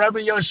Ernie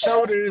rubbing your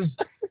shoulders.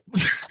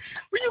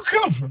 Where you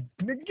come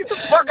from? Nigga, get the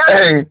fuck out of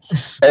Hey, here.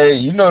 hey,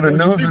 you know the Yo,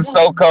 just news be, is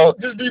so cold.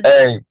 just be,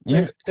 Hey,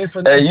 they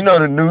finna, hey, you know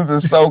the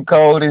news is so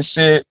cold and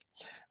shit.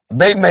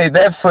 They made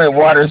that Flint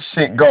water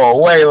shit go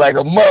away like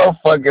a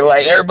motherfucker.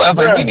 Like everybody's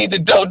like, we bruh, need to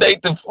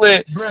donate to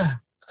Flint. bruh.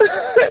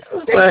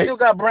 It's They like still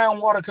got brown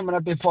water coming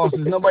out their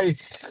faucets.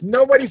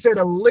 Nobody said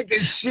a lick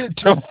of shit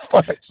the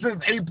fuck.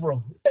 since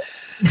April.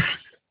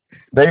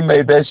 They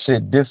made that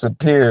shit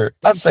disappear.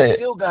 I They said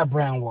still got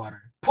brown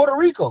water. Puerto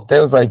Rico, they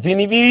was like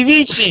Vini Vini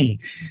Vici.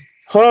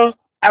 Huh?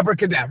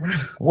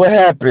 abracadabra. What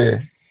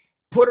happened?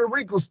 Puerto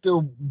Rico's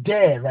still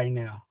dead right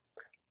now.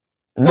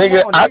 Come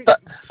Nigga, on, they.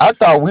 I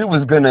thought we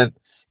was gonna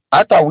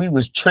I thought we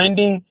was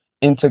trending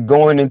into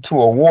going into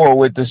a war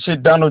with the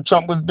shit Donald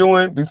Trump was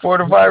doing before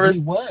the He virus.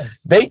 was.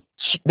 They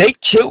they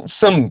killed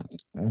some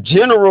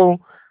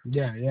general.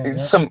 Yeah, yeah,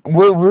 yeah. Some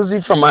what was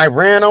he from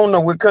Iran? I don't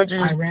know what country.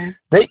 Iran.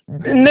 They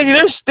nigga,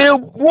 they're still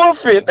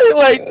woofing. They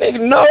like nigga,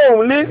 no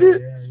Yeah, nigga,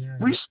 yeah, yeah,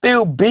 we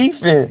still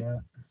beefing. yeah.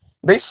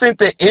 They sent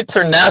the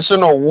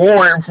international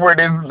warrant for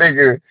this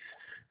nigga.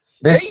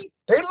 This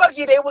They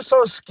lucky they were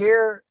so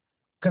scared.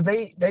 Cause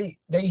they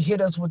hit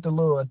us with the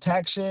little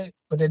attack shit,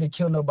 but they didn't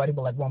kill nobody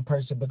but like one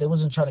person. But they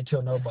wasn't trying to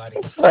kill nobody.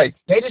 It's like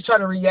They just try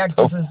to react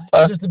the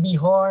fuck. just to be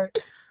hard,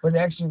 but they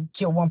actually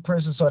kill one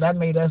person. So that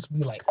made us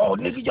be like, oh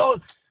nigga, yo,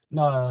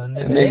 no nigga,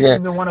 they didn't Nigga,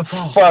 even want to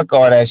phone. fuck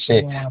all that They shit.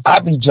 didn't want to I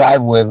phone. be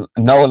driving with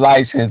no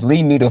license.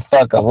 Leave me the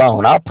fuck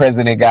alone. Our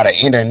president got an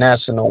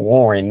international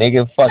warrant,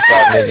 nigga. Fuck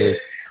y'all niggas.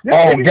 This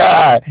Oh nigga,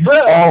 God.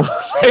 bruh,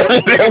 Oh,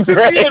 this nigga should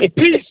be in great.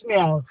 peace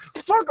now.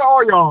 Fuck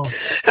all y'all.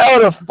 How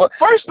the fuck,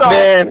 First off,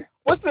 man?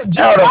 what's the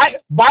How the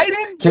Biden?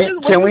 What's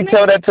can his we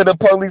tell name? that to the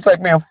police?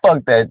 Like, man,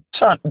 fuck that.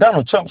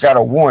 Donald Trump got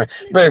a warrant.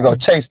 Better go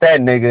chase that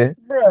nigga.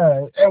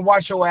 Bruh, and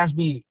watch your ass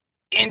be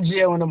in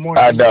jail in the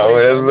morning I because you know.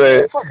 ran for a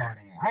nigga. That's Fuck it. all that.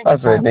 I ain't I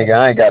got said, time for nigga, that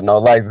I ain't shit. got no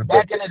license,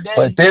 Back in the day,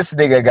 but this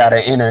nigga got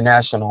an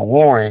international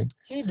warrant.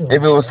 he If doing it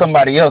too was much.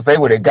 somebody else, they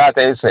would have got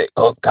that and say,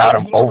 "Oh, got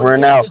him You know what over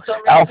and Diddy out, just told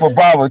me Alpha yesterday?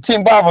 Bravo,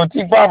 Team Bravo,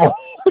 Team Bravo."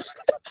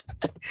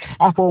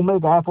 iPhone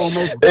maker, iPhone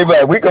maker. They be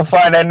like, "We can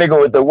find that nigga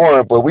with the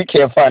warrant, but we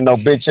can't find no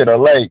bitch in the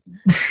lake."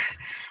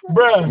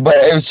 Bruh. But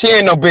if she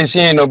ain't no bitch, she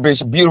ain't no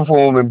bitch. Beautiful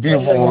woman, Yeah,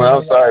 beautiful yeah, yeah, woman. yeah,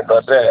 I'm yeah. sorry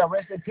about that. Yeah,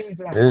 rest in peace.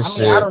 This I mean, I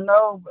shit. don't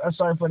know. I'm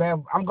sorry for that.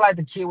 I'm glad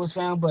the kid was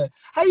found, but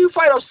how you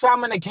fight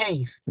Osama in the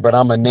cave? But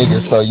I'm a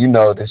nigga, so you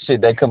know the shit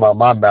that come out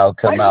my mouth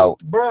How come you, out.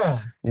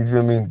 bruh, You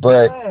feel me?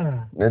 But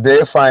bruh.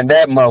 they'll find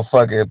that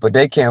motherfucker, but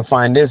they can't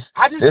find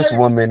I just this heard.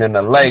 woman in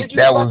the lake Did you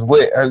that fuck? was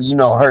with her, you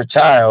know, her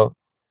child.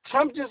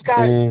 Trump just got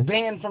Mm.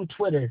 banned from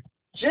Twitter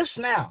just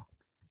now.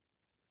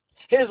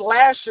 His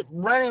last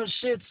running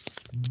shits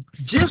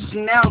just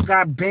now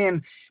got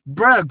banned.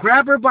 Bruh,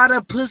 grab her by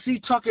the pussy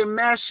talking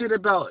mad shit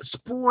about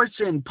sports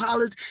and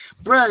politics.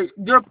 Bruh,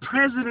 your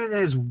president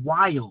is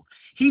wild.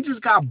 He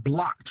just got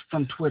blocked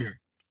from Twitter.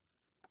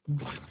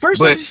 First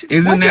off, But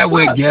isn't what the that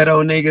what fuck?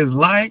 ghetto niggas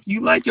like?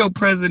 You like your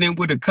president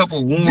with a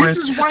couple This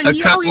warrants, is why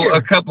he out a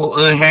here. couple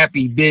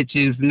unhappy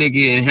bitches,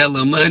 nigga, and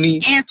hella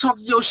money. And talk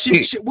your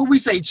shit. What we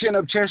say, chin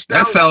up, chest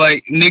That out. sound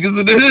like niggas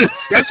in the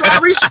That's why I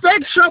hood.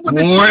 respect Trump with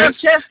the chin up,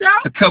 Warrants, chest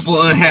out. a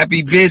couple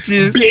unhappy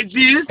bitches.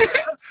 Bitches,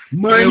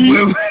 And money,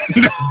 bully.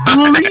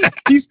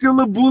 He's still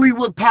a bully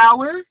with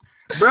power.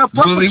 Bro, fuck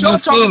what bully y'all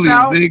with talking fullies,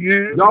 about.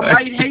 nigga. Y'all Like,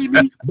 might hate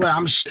me, but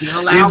I'm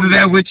still out isn't that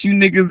here. what you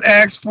niggas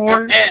asked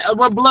for?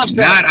 What bluff that?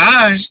 Not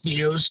I.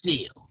 Still.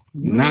 You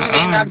Not niggas ain't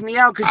I. knocked me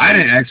out because I you,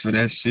 didn't ask for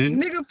that shit.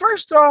 nigga,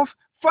 first off,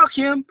 fuck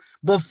him.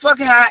 But fuck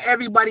how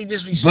everybody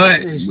just But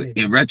respect this nigga.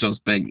 in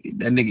retrospect,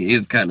 that nigga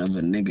is kind of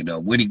a nigga though.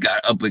 What he got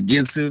up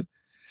against him.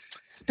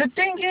 The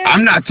thing is,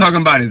 I'm not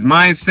talking about his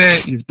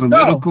mindset, his no,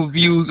 political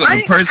views, or I the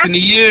ain't, person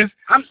he is,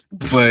 I'm,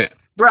 but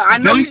bro,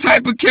 them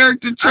type of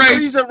character I know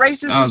traits, he's a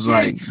racist I and was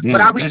shit, like,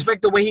 but I damn, man.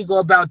 respect the way he go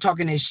about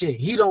talking his shit.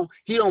 He don't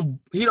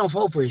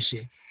vote for his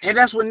shit. And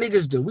that's what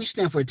niggas do. We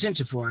stand for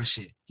attention for our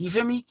shit. You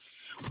feel me?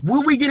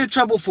 What we get in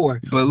trouble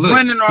for? But look,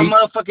 Running our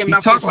motherfucking he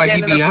mouth talk and like he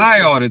standing be up for high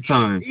shit. all the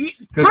time.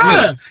 Cause look,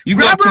 Bruh, you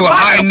go grab to her a by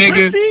high the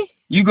nigga, pussy.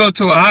 you go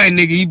to a high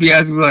nigga, he be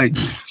asking like,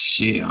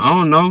 shit, I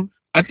don't know.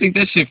 I think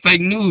that shit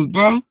fake news,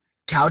 bro.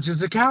 Couch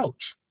is a couch.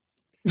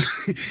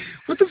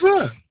 What the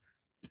fuck?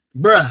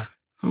 Bruh,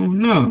 I don't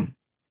know.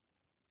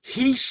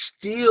 he's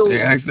They still,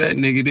 ask that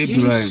nigga, they be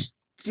he's like,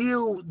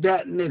 still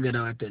that nigga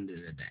though at the end of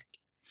the day.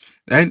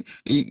 that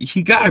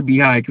he gotta be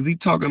high, cause he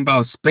talking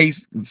about space,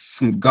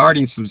 some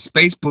guarding, some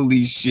space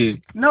police shit.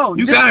 No,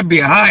 You just gotta be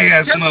a high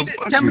ass tell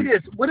me motherfucker.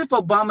 this. What if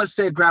Obama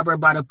said grab her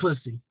by the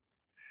pussy?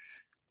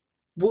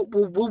 What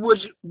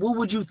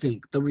would you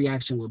think the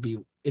reaction would be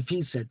if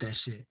he said that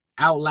shit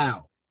out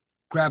loud?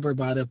 Grab her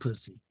by the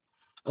pussy.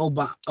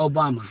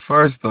 Obama.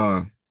 First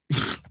off,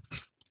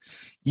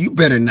 you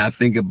better not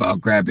think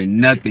about grabbing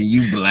nothing,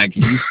 you black,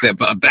 and you step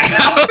out the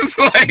house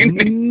like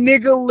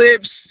Nigga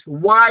lips,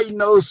 wide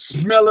nose,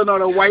 smelling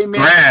on a white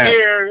man's grab.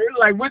 hair.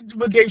 Like what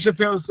Dave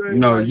Chappelle say?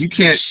 No, Like you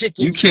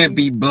chicken can't feet.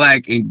 be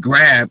black and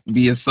grab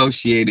be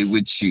associated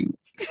with you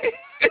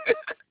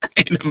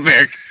in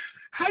America.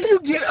 How you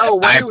get a I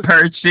white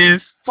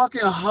purchased,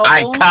 fucking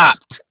I hoe?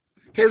 copped.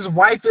 His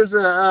wife is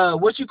a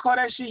what you call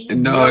that shit? You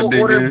No,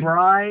 mail order nigga.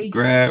 bride.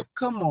 Grab,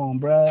 Come on,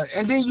 bro.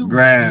 And then you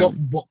grab.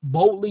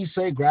 boldly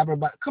say grab her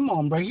by. Come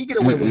on, bro. He get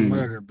away with Mm-mm.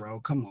 murder,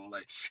 bro. Come on,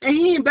 like, and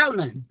he ain't about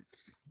nothing.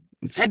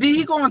 And then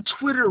he go on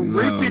Twitter No,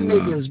 ripping no.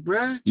 niggas,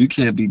 bro. You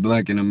can't be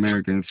black in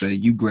America and say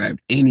you grabbed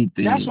That's what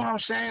anything. I'm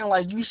saying.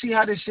 Like, you see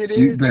how this shit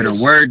You is? better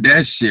word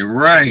that shit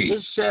right.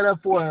 It's set up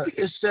for.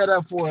 It's set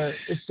up for.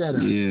 It's set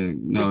up. Yeah,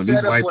 no, It's these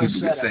set up white for a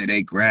people can setup. say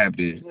they grabbed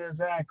it.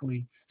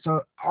 Exactly.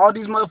 So all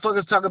these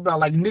motherfuckers talk about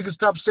like niggas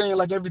stop saying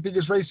like everything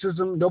is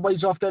racism.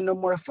 Nobody's off that no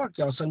more. Fuck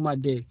y'all, suck my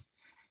dick.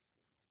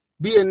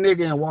 Be a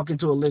nigga and walk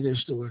into a liquor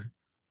store.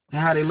 And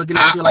how they looking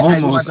at I you like how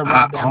you about almost, to I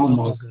rob that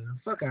almost, motherfucker.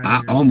 Fuck out of I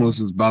here, man. almost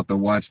was about to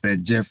watch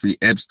that Jeffrey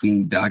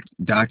Epstein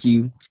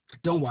docu.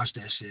 Don't watch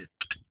that shit.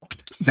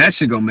 That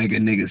shit gonna make a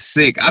nigga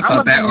sick. I I'm thought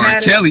gonna be that R.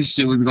 mad at Kelly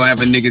shit was gonna have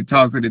a nigga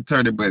toss to the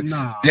turtle, but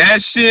nah, that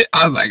shit,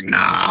 I was like, nah,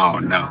 I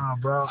don't know. nah,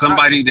 bro.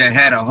 Somebody that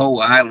had a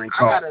whole island I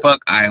called got a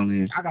Fuck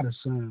Island, I got a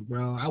son,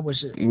 bro. I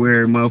wish it.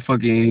 where You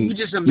motherfucking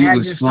just he was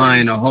imagine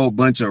flying certain. a whole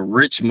bunch of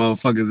rich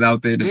motherfuckers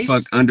out there to They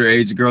fuck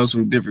underage girls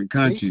from different they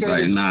countries. said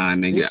Like, this. nah,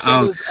 They nigga,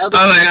 said this other.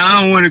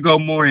 I don't want to go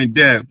more in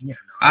depth. Yeah,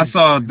 I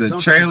saw the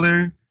Don't trip.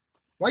 trailer.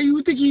 Why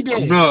you think he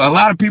dead? Bro, a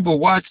lot of people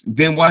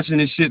been watching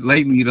this shit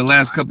lately the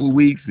last couple of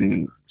weeks,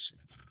 and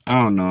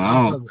I don't know. I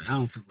don't fuck with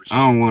I shit.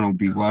 don't want to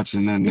be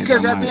watching nothing that I Because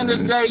at the might end of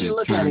the day, you shit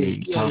look at it.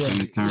 turn Yeah, toss yeah, and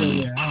yeah, turn.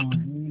 yeah. I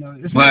don't,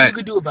 there's nothing you But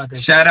could do about that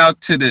shit. shout out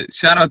to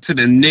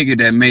the nigga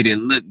that made it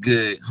look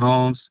good,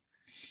 Holmes.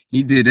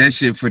 He did that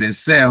shit for the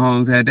set,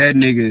 Holmes.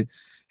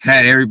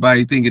 Had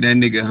everybody thinking that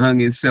nigga hung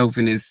himself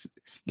in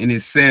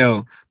his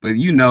cell. But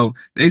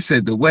they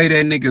said the way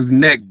that nigga's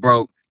neck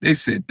broke, they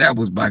said that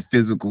was by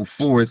physical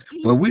force.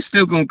 But we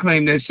still gonna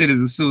claim that shit as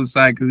a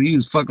suicide because he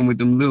was fucking with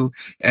them little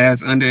ass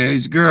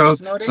underage girls.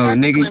 No, they So have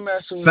to nigga, claim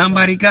that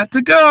somebody suicide. got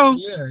to go.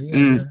 Yeah, yeah,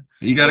 yeah.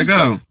 He Well, gotta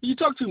go. you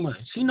talk too much.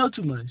 He know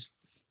too much.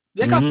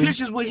 They got hmm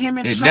pictures with him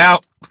and And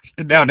Trump.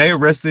 now they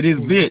arrested his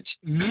bitch.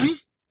 Mm-hmm.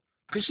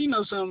 Cause she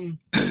knows something.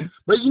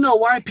 But you know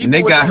why And people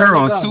they wasn't got letting her her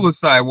on go?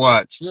 suicide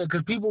watch. Yeah,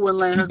 cause people wouldn't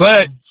let her go.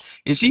 But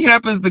if she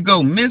happens to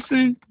go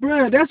missing,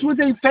 Bruh, that's what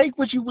they fake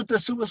with you with the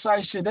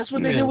suicide shit. That's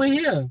what they did yeah, with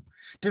him.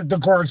 The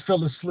guards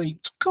fell asleep.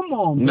 Come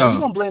on, bro. You no.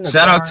 gonna blame the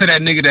Shout out to guard?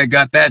 that nigga that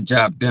got that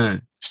job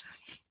done.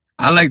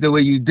 I like the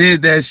way you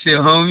did that shit,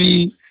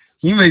 homie.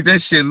 You make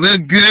that shit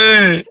look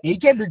good. He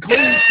kept it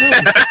clean too.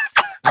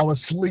 I was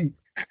asleep.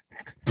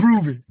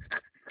 Prove it.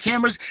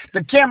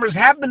 The cameras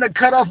happen to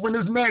cut off when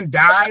this man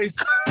dies.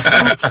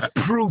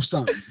 Prove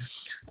something.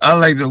 I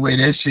like the way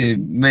that shit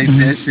made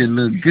that shit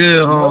look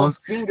good, No Holmes.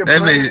 That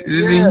made fingerprint.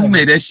 he Yeah.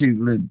 made that shit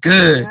look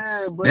good.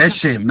 Yeah, That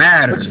shit but you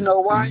matter. know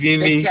You why? feel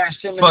They me?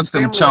 cashed him and his Fuck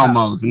them family out.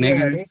 chomos, Yeah,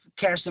 nigga. they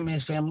cashed him and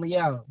his family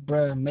out,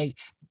 bruh.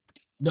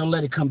 Don't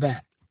let it come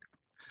back.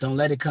 Don't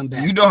let it come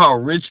You back. know how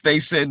rich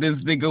they said this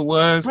nigga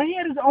was? Bro, he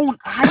had his own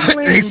they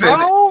island, said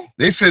bro.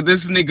 they said this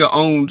nigga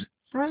owned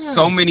so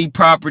Bruh. many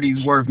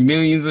properties worth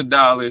millions of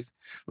dollars.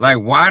 Like,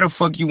 why the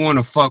fuck you want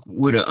to fuck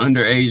with an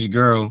underage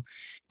girl,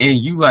 and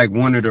you like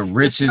one of the It's not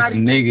richest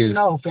even niggas?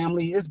 no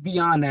family. It's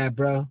beyond that,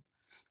 bro.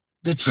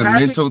 The It's a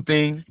traffic, mental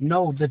thing.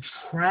 no, the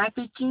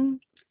trafficking.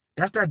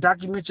 That's that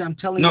documentary I'm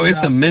telling No, you it's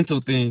a about.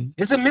 mental thing.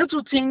 It's a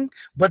mental thing,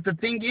 but the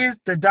thing is,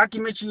 the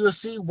documentary you'll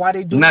see why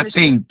they doing Not this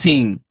shit. thing,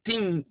 ting.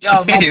 Thing,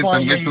 oh my It's a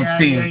fault. Yeah, mental yeah, yeah,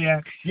 ting.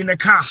 yeah. You in the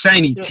car.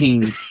 Shiny Yeah.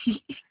 tings.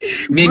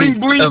 Many Bling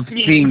bling. of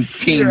thing,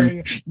 Yeah, ting,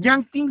 yeah.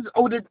 Young things,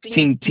 older things,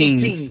 ting, ting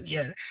tings. ting.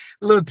 Yeah,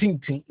 little ting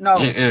ting. No,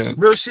 Yeah.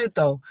 real shit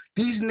though.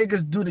 These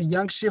niggas do the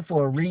young shit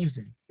for a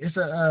reason. It's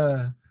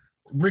a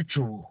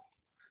ritual.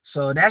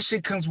 So that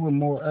shit comes with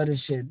more other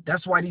shit.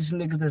 That's why these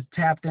niggas is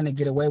tapped in and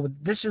get away with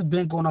this. Shit's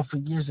been going on for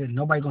years and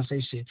nobody gonna say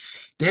shit.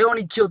 They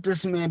only killed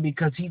this man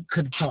because he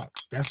could talk.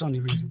 That's the only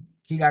reason.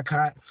 He got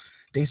caught.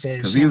 They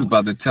said Cause he was shame.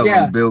 about to tell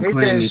Yeah, on Bill they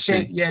Clinton said and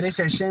shame. shit. Yeah, they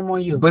said shame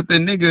on you. But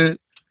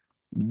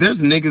there's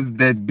niggas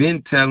that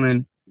been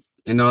telling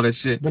and all that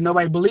shit. But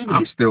nobody believing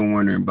I'm it. still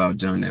wondering about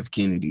John F.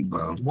 Kennedy,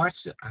 bro. Watch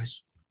the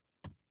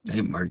They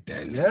murked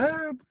that nigga.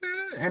 yeah, bro.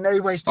 And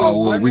everybody still Oh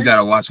well, we wondering.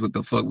 gotta watch what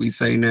the fuck we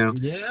say now.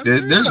 Yeah,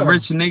 There's bro.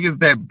 rich niggas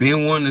that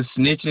been wanting to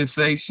snitch and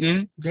say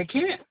shit. They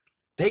can't.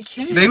 They They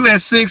can't.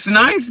 let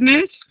 6ix9ine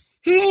snitch.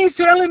 He ain't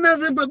telling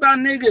nothing about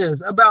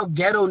niggas, about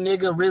ghetto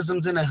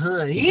niggerisms in the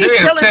hood.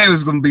 JFK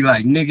was gonna be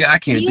like, nigga, I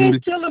can't He do ain't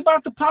this. telling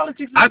about the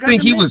politics of the I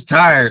think he government. was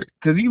tired,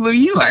 cause he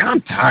like,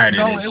 I'm tired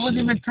of No, this it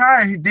wasn't even shit.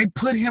 tired. They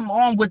put him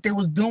on what they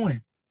was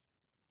doing.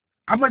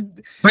 I'm a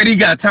But he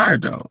got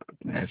tired though.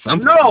 At some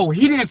point. no.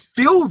 He didn't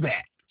feel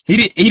that. He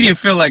didn't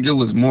feel like it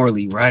was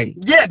morally right.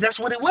 Yeah, that's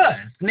what it was,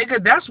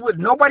 nigga. That's what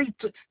nobody.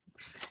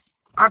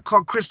 I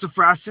called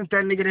Christopher. I sent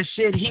that nigga the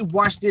shit. He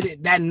watched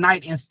it that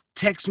night and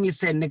text me and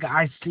said, "Nigga,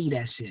 I see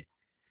that shit."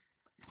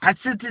 I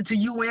sent it to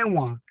you and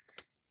one.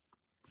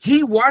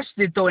 He watched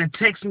it though and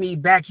texted me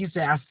back. He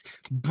said,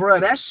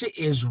 "Bruh, that shit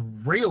is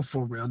real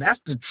for real. That's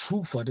the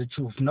truth of the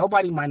truth.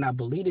 Nobody might not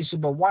believe this shit,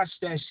 but watch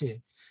that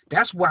shit.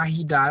 That's why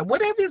he died.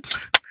 Whatever.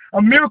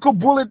 A miracle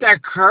bullet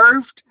that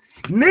curved.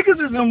 Niggas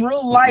is in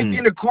real life Mm-mm.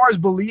 in the cars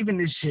believing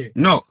this shit.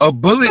 No, a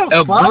bullet,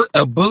 The fuck?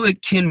 a bullet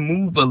can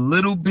move a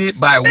little bit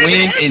by Nigga,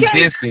 wind it and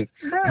can't. distance.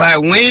 Bruh, By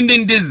wind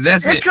and distance,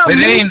 that's it it. can But it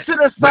move ain't. to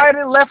the But side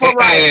and left or hey,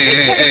 right. hey, It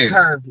hey, can't hey,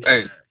 curve.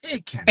 hey,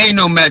 It can't. ain't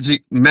no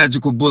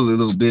magical bullet,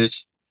 little bitch.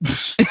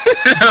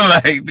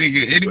 Like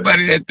nigga,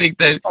 anybody that think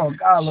that Oh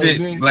God, little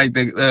shit bitch. like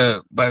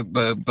the but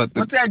the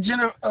What's that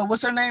Jennifer?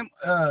 What's her name?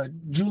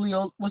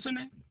 Julio. What's her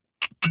name?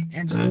 uh,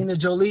 Angelina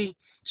Jolie.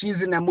 She's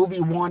in that movie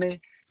Wanted.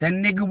 That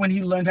nigga when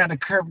he learned how to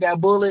curve that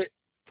bullet,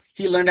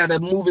 he learned how to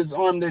move his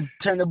arm to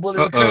turn the bullet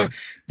uh to uh curve.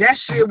 That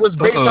shit was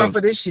uh based uh off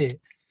of this shit.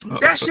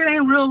 That uh shit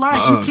ain't real life.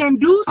 You uh. can't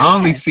do I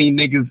only that. seen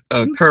niggas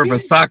You curve a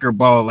can't. soccer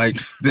ball like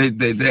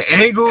the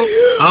angle.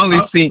 I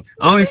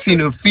only seen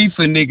the FIFA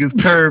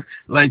niggas curve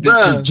like the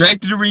Bruh,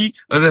 trajectory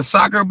of the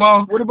soccer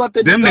ball. what about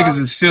the Them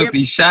niggas is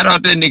filthy. Shout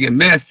out that nigga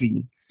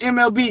Messi.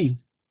 MLB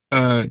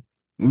Uh,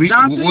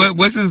 Johnson?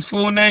 what's his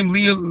full name?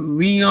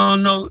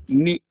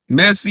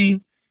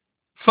 Messi.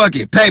 Fuck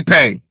it,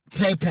 Pepe.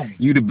 Pepe.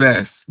 You the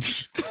best.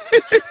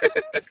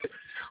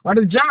 Or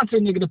the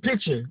Johnson nigga, the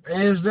picture.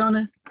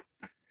 Arizona.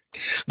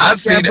 I Like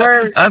see that that.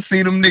 bird. I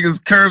see them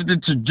niggas curve the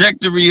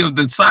trajectory of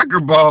the soccer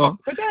ball,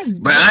 But that's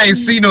but I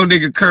ain't see no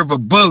nigga curve a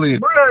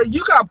bullet. bruh,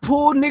 you got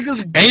pool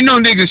niggas. Ain't no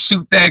nigga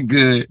shoot that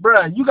good.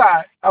 Bruh, you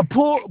got a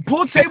pool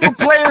table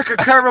player could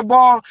curve a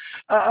ball.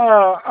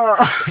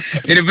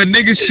 And if a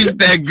nigga shoot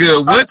that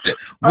good, Uh,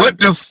 what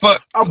the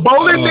fuck? Oh, a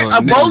bowling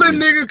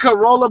nigga. nigga could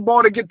roll a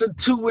ball to get the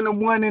 2 and the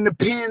 1 in the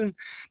pin.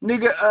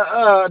 Nigga,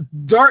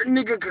 dart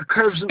nigga could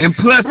curve some. And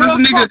plus, Bro,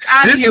 fuck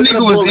out of this here with a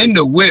nigga was bullet. in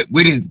the whip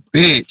with his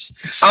bitch.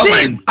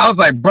 Sitting, I was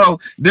like, bro,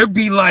 there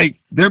be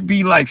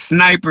like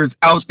snipers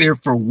out there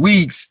for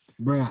weeks,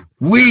 bruh,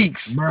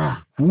 weeks,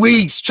 bruh.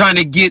 weeks trying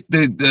to get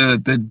the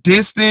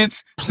distance,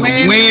 the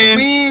Plan, wind,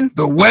 spin.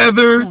 the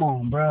weather, Come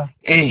on, bruh.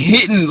 and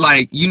hitting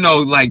like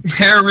like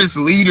terrorist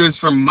leaders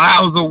from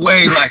miles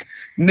away. Like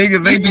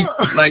nigga, they You be know,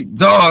 like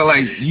dog,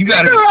 like you you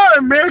gotta. know how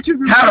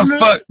Americans is How the doing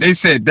that? fuck they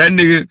said that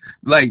nigga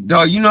like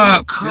dog? You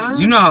Curve?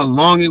 know how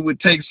long it would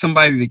take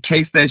somebody to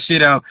case that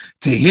shit out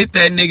to hit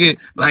that nigga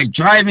like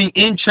driving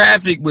in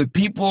traffic with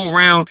people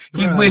around.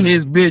 He with Bruh.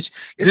 his bitch.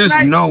 It's There's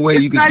not. no way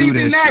It's you could not do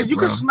even that that. shit, You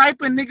can bro. snipe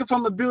a nigga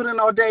from a building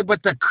all day,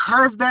 but to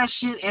curve that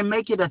shit and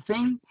make it a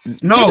thing,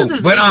 No, niggas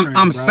is but ignorant,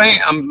 I'm bro. saying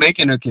I'm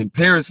making a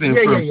comparison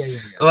Yeah, yeah, from yeah, yeah,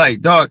 yeah.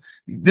 like dog.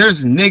 There's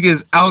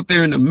niggas out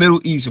there in the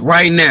Middle East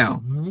right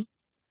now, Mhm.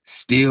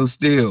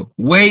 still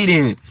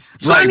waiting.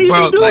 Trying to Like even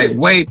bro, do like it.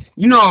 wait.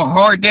 You know how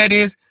hard that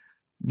is.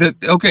 The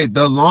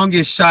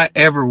longest shot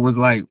ever was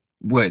like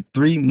what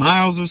 3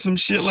 miles or some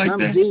shit like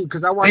Some that. deep,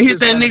 because I They watched hit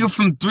this. that nigga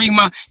from 3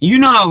 miles. You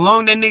know how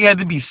long that nigga had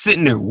to be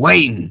sitting there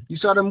waiting, You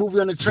saw the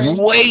movie on the train?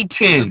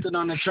 waiting. Something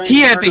on the train,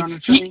 He had started to on the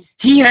train.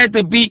 he had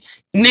to be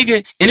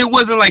nigga, and it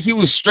wasn't like he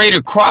was straight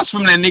across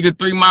from that nigga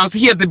 3 miles.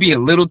 He had to be a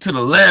little to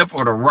the left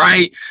or the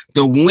right,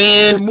 the The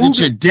wind, the movie,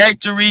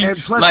 trajectory, and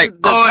plus like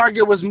the oh.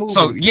 target was So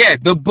moving. yeah,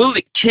 the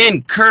bullet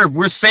can curve.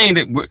 We're saying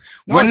that No,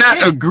 we're it not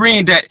can't.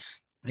 agreeing that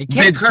It the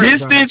can't curve,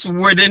 bro. distance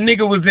where the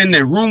nigga was in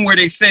the room where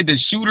they said the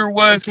shooter It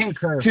was can't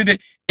curve. to the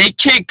it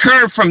can't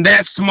curve from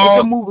that It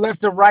small. can move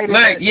left to right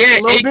Like a yeah,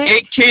 little bit,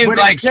 it can but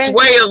it like can't.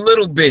 sway a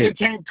little It bit.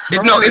 can't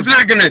No, it's curve.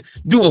 not gonna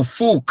do a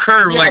full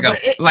curve Yeah, but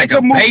it like a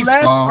can move left or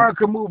baseball. it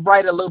can move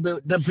right a little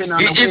bit, depending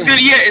on the It's gonna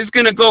wind. it's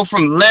gonna go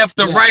from left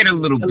to Yeah, right a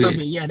little a little bit.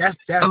 bit. Yeah, that's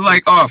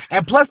Like it.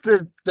 And plus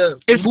the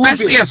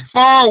especially movement. as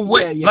far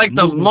away Yeah, yeah, like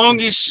the movement shit.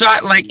 longest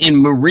shot like in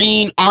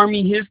Marine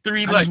Army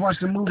history, I just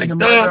watched the movie The like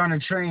Murder the on the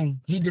Train.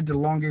 He did the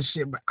longest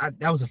shit, but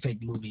that was a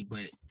fake movie. But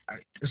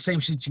the same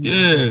shit you just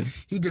yeah. said.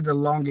 He did the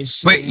longest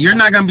shit. But you're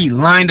not gonna be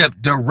lined up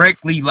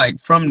directly like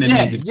from the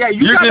Yeah, nigga. yeah.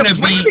 You You're gotta gonna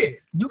plan be it.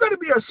 You gotta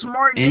be a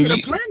smart and nigga to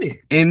you plan it.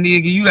 and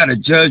nigga, you gotta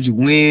judge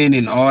when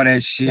and all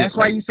that shit. That's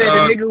why Like, you said the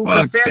dog, nigga who fuck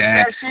confessed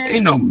that. that shit.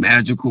 Ain't no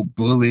magical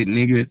bullet,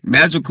 nigga.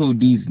 Magical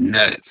these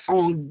nuts.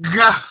 Oh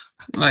God.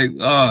 Like,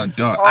 oh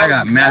dog, I Oh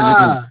got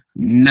magical God.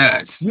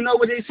 nuts. You know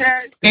what they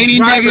said? The Any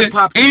driver nigga,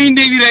 popped any in.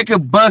 nigga that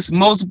could bust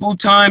multiple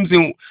times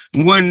in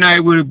one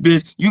night with a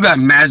bitch, you got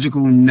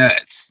magical nuts.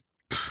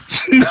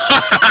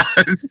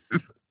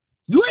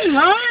 You ain't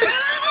lying.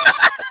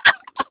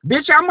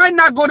 Bitch, I might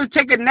not go to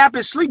take a nap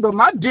and sleep, but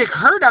my dick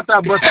hurt after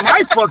I bust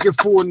my fucking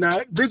full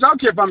nut. Bitch, I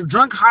don't care if I'm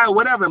drunk, high, or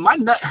whatever. My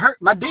nut hurt.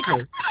 My dick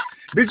hurt.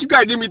 Bitch, you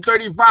gotta give me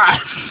 35.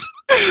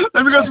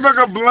 Let me go smoke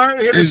a blunt,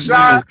 hit a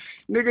shot.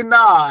 Nigga,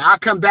 nah, I'll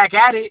come back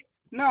at it.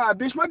 Nah,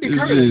 bitch, my dick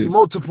hurt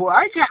multiple.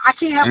 I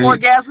can't have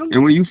orgasms.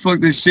 And when you fuck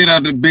the shit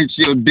out the bitch,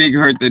 your dick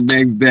hurt the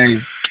next day.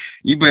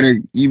 You better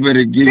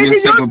give Nigga,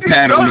 yourself your a dick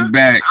pat on the don't-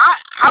 back.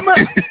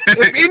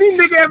 if any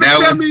nigga ever That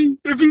tell was- me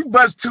if he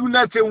bust 2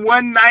 nuts in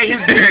one night, his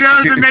dick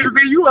hurt the next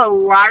day, you a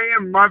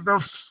lying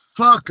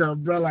motherfucker,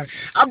 bro. Like,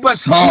 I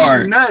bust 2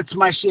 hard. nuts,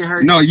 my shit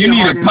hurt. No, you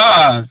need a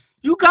pause.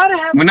 You gotta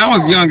have When I was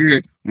pause. younger,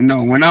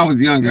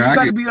 You I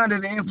gotta could be under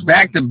the influence.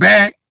 back to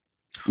back.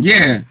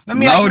 Yeah, Let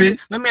me loaded.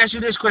 ask you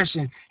this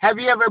question. Have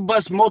you ever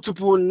bust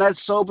multiple nuts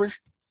sober?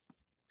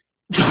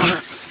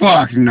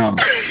 Fuck no.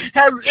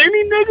 Have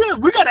any nigga?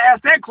 We gotta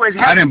ask that question.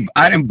 I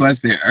didn't bust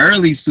it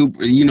early,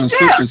 super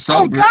Oh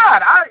sober.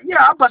 God,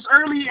 I bust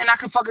early and I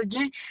can fuck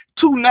again.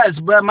 2 nuts,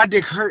 but my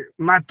dick hurt.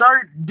 My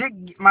dick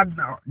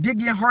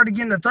getting hard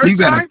again the third time. You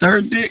got a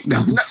third dick?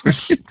 No.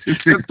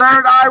 The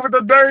third eye with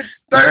the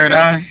Third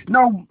eye?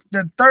 No,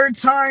 the third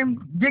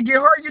time dick get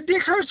hard. Your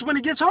dick hurts when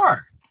it gets hard.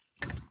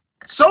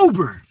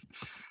 Sober.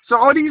 So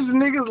all these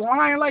niggas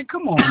lying like,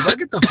 come on, bro,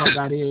 get the fuck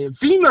out of here.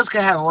 Females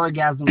can have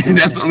orgasms. And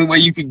that's the only way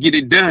you can get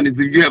it done is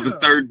if you have a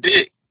third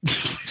dick.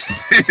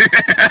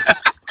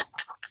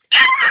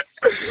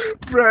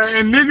 Bruh,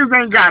 and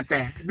niggas ain't got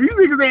that. These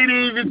niggas ain't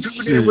even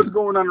tuned in what's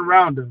going on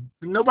around them.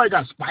 Nobody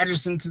got spider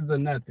senses or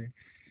nothing.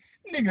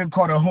 Nigga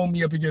caught a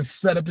homie up and get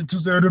set up in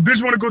Tuesday. The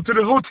bitch want to go to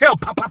the hotel.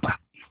 Pop, pop, pop.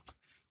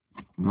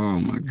 Oh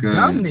my god.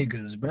 Dumb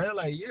niggas, bro.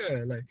 Like,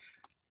 yeah, like,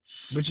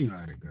 but you know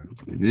how to go.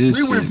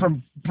 We went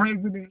from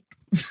president.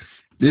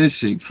 This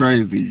shit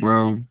crazy,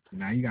 bro.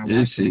 Nah, you gotta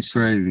This watch shit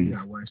crazy. You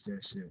gotta watch that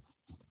shit.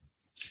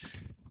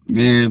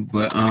 Man,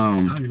 but I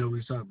don't even know what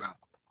he's talking about.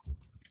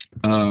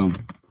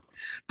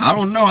 I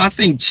don't know. I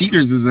think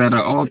Cheaters is at an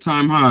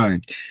all-time high.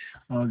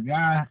 Oh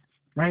God,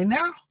 right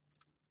now?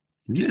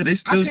 Yeah, they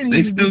still shooting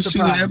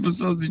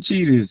episodes of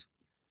Cheaters.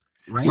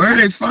 right Where are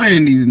now. they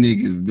finding these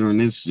niggas doing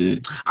this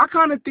shit? I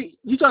kind of think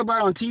you talk about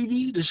it on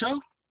TV, the show.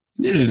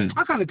 Yeah,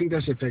 I kind of think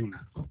that shit fake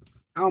now.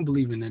 I don't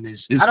believe in this.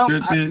 it's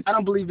scripted. I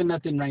don't believe in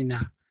nothing right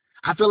now.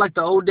 I feel like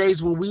the old days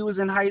when we was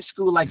in high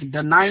school, like the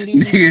 '90s.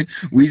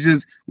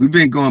 Nigga, we've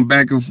been going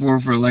back and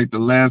forth for like the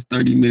last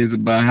 30 minutes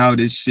about how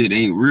this shit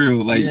ain't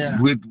real. Like Yeah,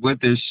 with what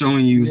they're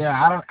showing you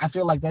yeah. I don't. I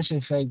feel like that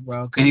shit fake,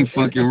 bro. Cause ain't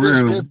fucking it feels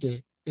real.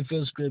 scripted. It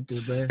feels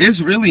scripted, bro. It's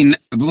really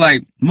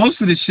like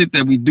most of the shit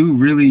that we do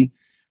really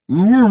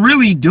we're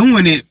really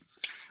doing it,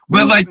 We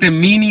but like the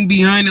meaning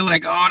behind it,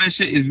 like all that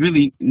shit is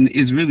really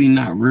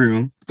not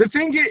real. the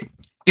thing is,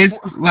 It's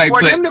like,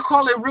 for but them to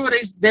call it real,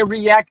 they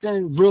react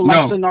in real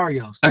life no,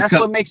 scenarios. a That's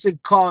what makes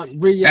it called hey,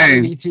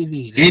 reality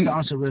TV. That's in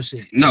on some real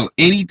shit. no,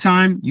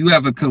 anytime you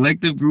have a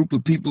collective group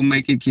of people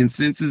making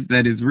consensus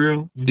that is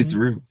real, it's Hmm.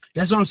 real.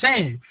 That's what I'm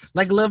saying.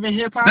 Like Love and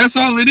Hip Hop. That's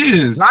all it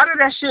A is. lot of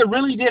that shit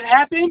really did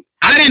happen.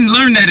 I didn't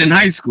learn that in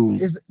high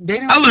school. Is they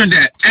I don't learned teach,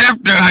 that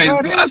after high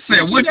bro? They school. I don't said,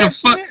 teach you what the that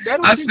fuck? shit. They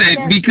don't I teach you said,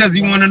 that because shit,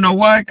 you bro. want to know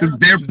why? They Because don't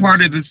teach they're you that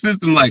part of shit. the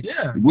system. Like,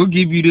 Yeah. we'll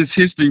give you this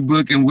history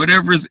book, and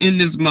whatever's in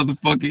this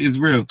motherfucker is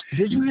real.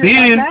 Did you hear about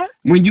Then, that?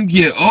 when you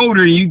get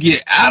older, you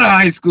get out of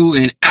high school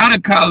and out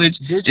of college,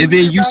 Did you and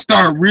hear then you about that?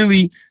 start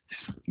really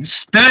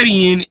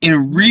studying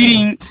and Yeah.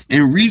 reading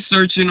and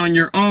researching on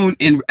your own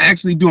and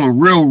actually doing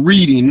real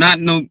reading, not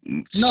no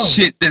No.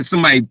 shit that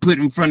somebody put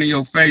in front of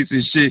your face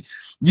and shit.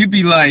 You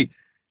be like,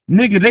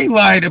 nigga, they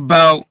lied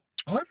about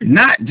Everything.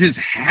 not just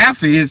half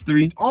of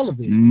history, All of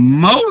it.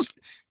 most,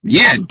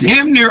 yeah, All,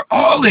 damn near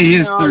all of damn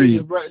near all of it, history.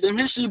 bro. Them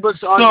history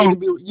books all need So to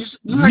be.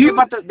 You heard you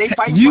about they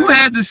fighting you for it?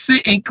 had to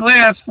sit in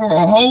class for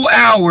a whole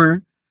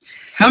hour.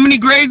 How many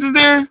grades is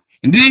there?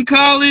 And then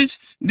college,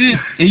 then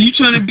and you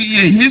trying to be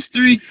a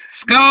history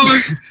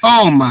scholar?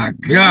 Oh my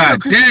Did you know God,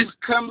 that Christopher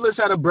Columbus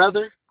had a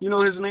brother? You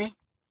know his name?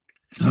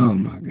 oh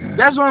my God.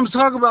 That's what I'm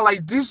talking about.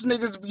 Like these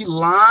niggas be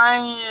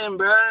lying,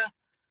 bruh.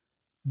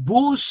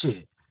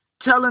 Bullshit.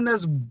 Telling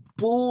us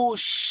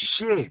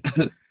bullshit.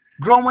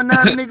 Growing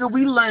up, nigga,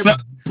 we So, learned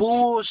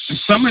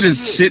some of this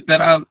bullshit. shit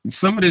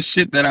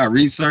that I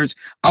research,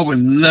 I would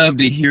love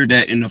to hear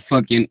that in a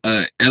fucking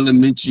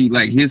elementary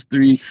like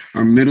history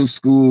or middle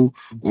school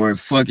or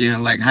fucking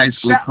like high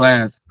school Shout,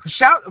 class.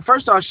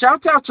 first off,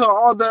 shout out to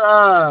all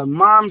the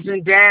moms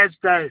and dads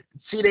that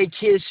see their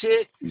kids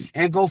shit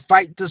and go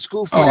fight the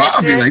school Oh, for that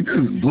I'll be shit. like, this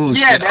is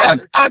Yeah,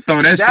 bullshit. I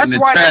throw that shit in that's the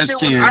why that trash shit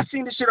was. I can.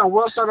 seen this shit on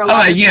World Star a I lot.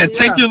 like, yeah, take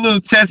Yeah, your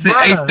little test and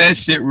ace bruh. that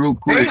shit real They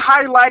quick.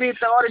 highlighted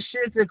all the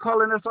shit they're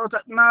calling us all the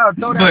time. No,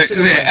 throw that But shit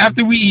yeah, away.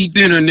 after we eat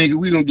dinner, nigga,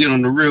 we gonna get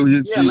on the real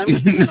Yeah, history. let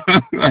me. You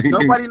know? Like,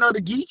 Nobody know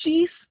the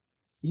Geechees.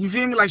 You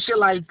feel me? Like shit,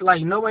 like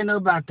nobody know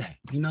about that.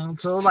 You know,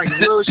 so like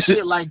little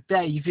shit like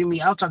that. You feel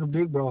me? I'll talk to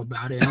Big Bro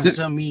about it. Don't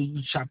tell me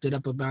you chopped it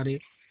up about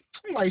it.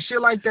 Like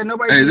shit like that.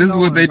 Nobody hey, be this is what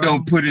knowing, they bro.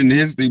 don't put in the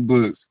history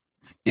books.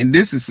 And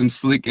this is some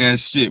slick ass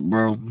shit,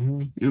 bro. Hmm.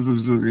 This is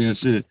some slick ass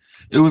shit.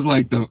 It was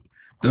like the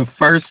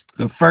first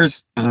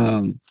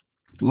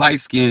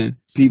light skinned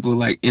people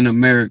like in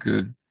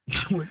America.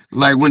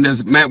 Like when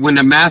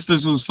the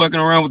masters was fucking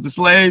around with the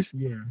slaves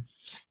Yeah.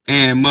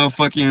 and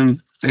motherfucking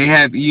they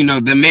had, the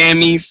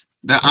mammies,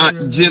 the Oh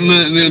aunt yeah, yeah,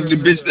 Jimma, yeah, the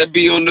yeah, bitch yeah. that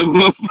be on the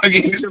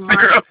motherfucking Ain't your mind,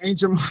 syrup.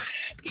 ain't your mind,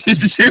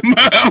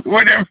 Jimma,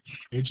 whatever.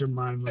 ain't your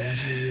mind,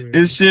 man.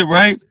 And Yeah. shit,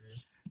 right?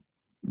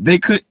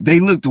 They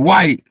looked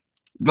white.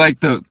 Like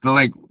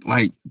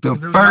like the Cause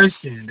it was light first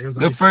skin. It was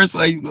the light skin. first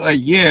like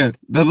yeah,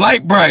 the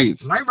light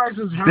brights. Light rice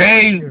is hard as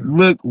They hell.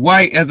 look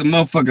white as a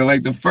motherfucker.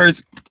 Like the first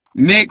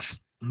mix,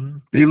 Hmm.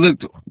 they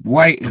looked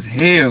white as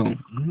hell.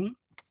 Hmm.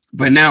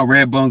 But now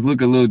red bones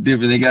look a little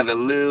different. They got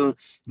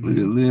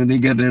Hmm. they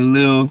got that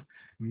little,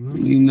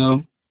 Hmm. you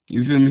know,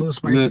 you feel A me? little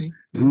spicy.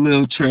 Yeah.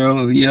 Little trail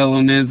of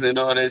yellowness and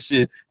all that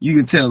shit. You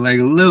can tell like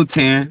a little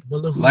tan, But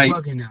look who like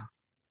fucking now.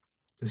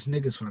 This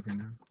nigga's fucking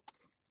now.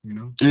 You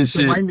know, and if the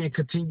shit. white man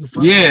continue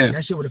fucking, Yeah,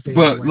 that shit would have faded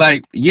but away.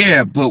 like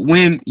yeah, but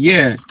when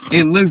yeah,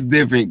 it looks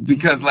different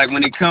because like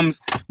when it comes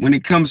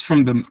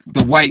from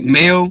the white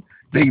male,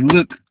 they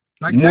look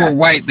Like more that.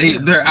 white. Yeah.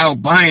 They're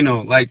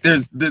albino. Like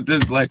there's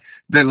like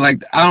that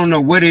like I don't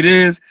know what it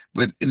is,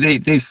 but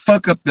they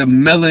fuck up the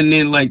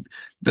melanin like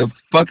the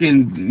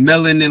fucking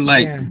melanin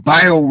like Yeah.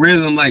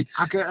 biorhythm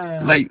I could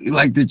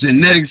like the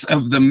genetics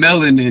of the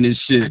melanin and I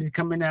shit. could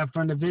come in there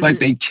from the Like visit.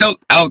 they killed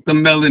out the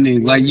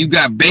melanin. Like Yeah. you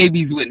got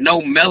babies with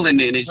no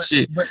melanin and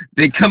shit. But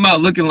They come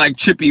out looking like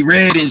Trippy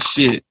Red and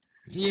shit.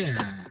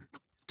 yeah.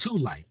 Too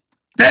light.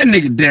 That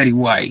nigga Daddy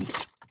White.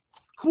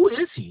 Who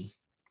is he?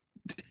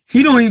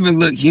 He don't even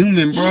look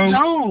human, He bro.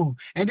 don't.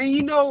 And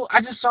then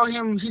I just saw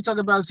him. He talked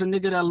about some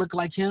nigga that looked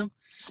like him.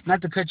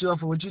 Not to cut you off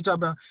for what you talk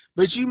about,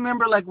 but you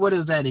remember like what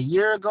is that? A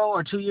year ago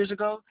or 2 years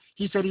ago?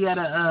 He said he had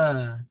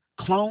a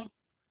clone.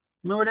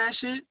 Remember that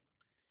shit?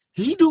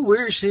 He do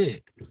weird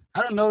shit.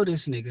 I don't know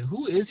this nigga.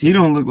 Who is He he?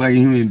 don't look like a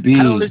human I don't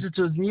being. listen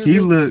to his He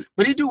music, look.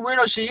 but he do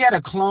weirdo shit. He had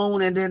a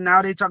clone, and then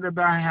now they talking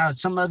about how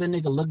some other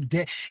nigga look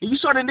dead. And you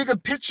saw the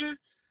nigga picture?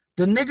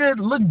 The nigga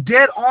looked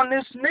dead on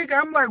this nigga.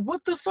 I'm like,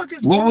 what the fuck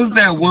is What was going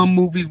that on? one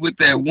movie with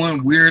that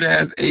one weird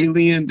ass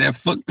alien that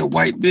fucked the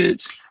white bitch?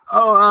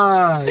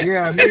 Oh,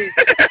 yeah, me.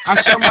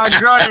 I showed my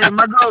girl that.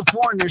 My girl a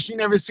foreigner. She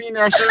never seen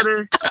that. I showed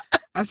her.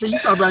 I said, you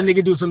talk about a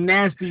nigga do some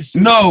nasty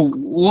shit. No,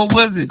 what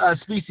was it?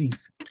 Species.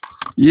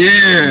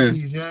 Yeah,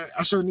 Species, yeah.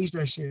 I showed Niche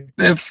that shit.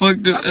 that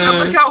fucked I said,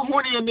 look the how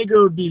horny a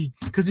nigga would be.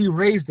 Because he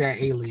raised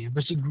that alien.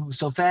 But she grew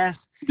so fast.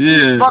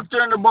 yeah, Fucked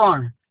her in the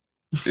barn.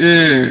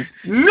 yeah,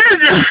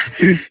 Nigga,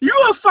 you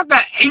a fucking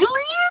alien,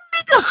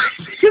 nigga?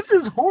 This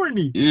is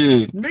horny.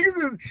 yeah.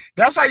 Niggas is,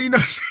 that's how you know.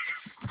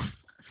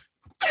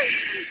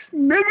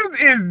 Niggas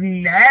is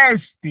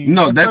nasty.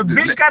 No, If that, a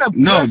bitch that got a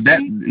no, that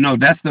pussy, no,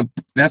 that's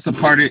the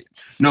part of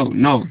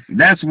no,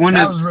 that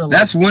was real life.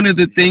 that's one of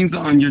the things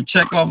on your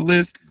checkoff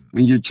list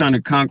when you're trying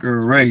to conquer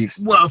a race.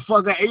 What,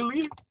 fuck an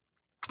alien?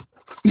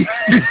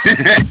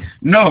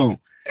 No,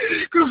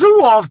 Cause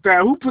who off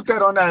that? Who put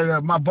that on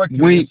that my bucket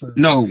when list?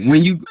 no,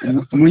 when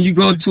you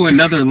go to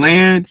another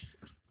land,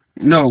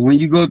 no, when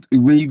you go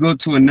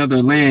to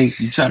another land,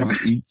 you try to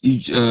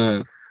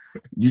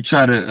you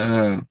try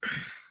to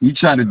you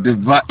try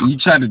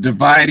to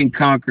divide and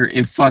conquer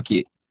and fuck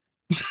it.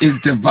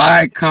 It's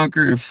divide,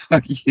 conquer, and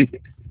fuck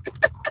it.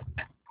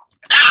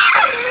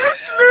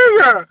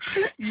 Nigga,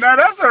 now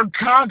that's a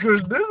conquer.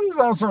 This is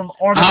on some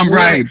article. I'm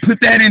right. Put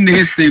that in the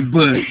history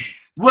book.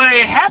 What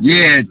happened?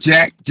 Yeah,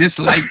 Jack, just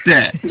like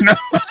that. No.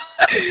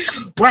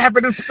 What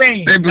happened to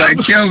Spain? They be like,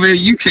 Kelvin,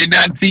 you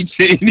cannot teach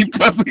in any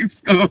public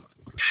school.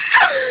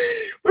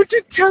 What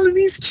you telling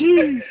these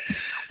kids?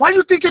 Why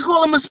you think they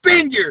call him a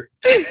Spaniard?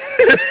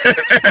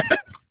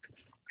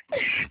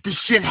 This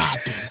shit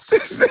happens.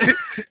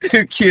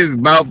 Kids'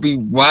 mouth be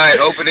wide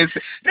open. It's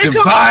They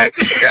divide.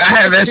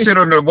 I have that shit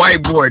on the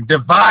whiteboard.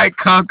 Divide,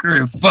 conquer,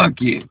 and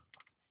fuck it.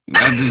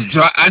 I just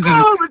drop.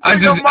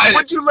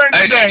 What you learned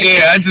today?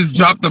 Yeah, I just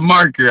dropped the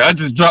marker. I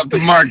just dropped the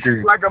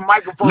marker. Like a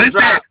microphone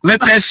drop.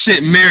 Let that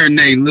shit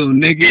marinate, little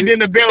nigga. And then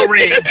the bell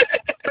rings.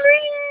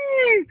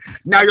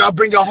 Now y'all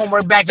bring your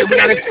homework back and we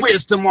got a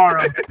quiz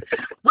tomorrow.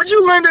 What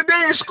you learn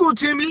today in school,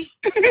 Timmy?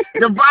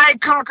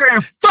 Divide, conquer,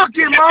 and fuck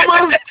it,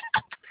 mama.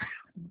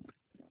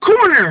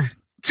 Corner.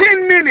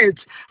 10 minutes.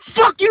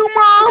 Fuck you,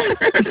 mom.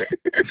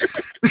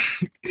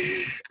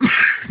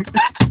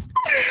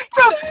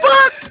 The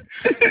fuck?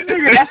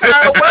 Nigga, that's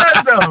how it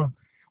was, though.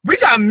 We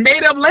got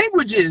made up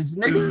languages,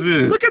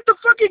 nigga. Look at the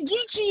fucking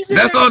Geechees.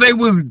 That's all they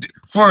was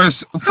for us.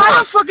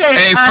 How the fuck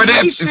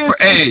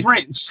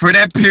French? For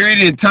that period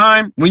in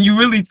time, when you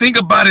really think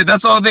about it,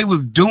 that's all they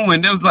was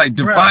doing. They was like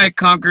divide,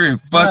 conquer, and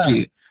fuck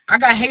it. I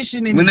got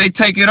Haitian and when they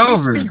take it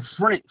over. Speak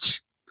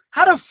French.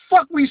 How the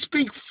fuck we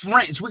speak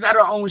French? We got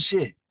our own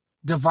shit.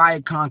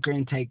 Divide, conquer,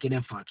 and take it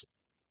and fuck it.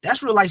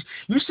 That's real life.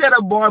 You said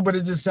a bar, but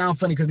it just sounds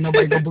funny because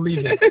nobody gonna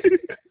believe it.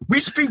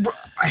 We speak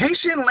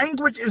Haitian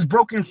language is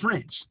broken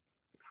French.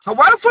 So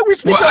why the fuck we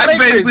speak I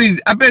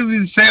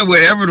basically said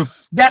whatever the.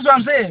 That's what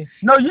I'm saying.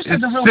 No, you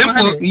said the real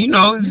simple. 100. You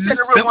know, it's just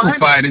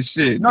simplified as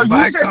shit. No,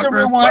 divide, you said the conquer,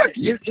 real one.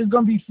 It's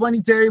gonna be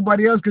funny to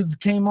everybody else because it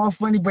came off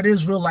funny, but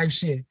it's real life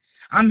shit.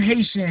 I'm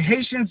Haitian.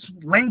 Haitian's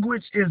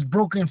language is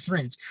broken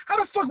French. How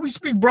the fuck we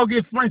speak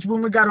broken French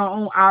when we got our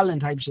own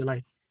island type shit?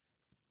 Like,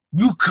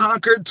 you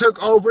conquered, took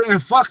over,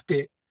 and fucked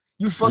it.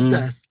 You fucked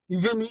us. You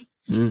feel me?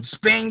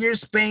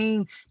 Spaniards,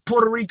 Spain,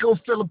 Puerto Rico,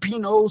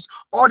 Filipinos,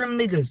 all them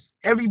niggas.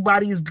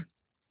 Everybody is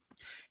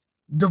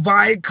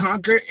divide,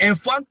 conquer, and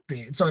fucked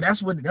it. So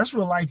that's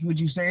real life. What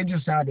you say? It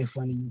just sounded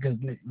funny because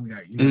we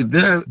got you. It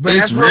does. But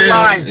it's that's real. Real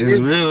life.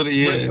 It's real.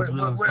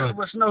 Yeah.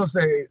 What Snow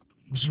say?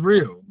 It's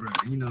real, bro.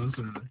 You know.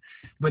 So,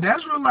 but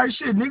that's real life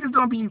shit. Niggas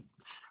don't be.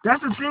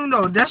 That's the thing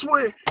though. That's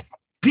what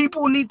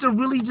people need to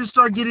really just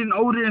start getting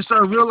older and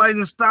start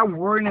realizing, stop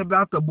worrying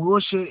about the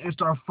bullshit and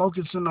start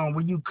focusing on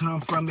where you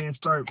come from and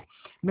start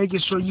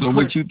making sure you. So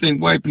what you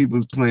think white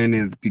people's plan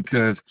is?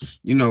 Because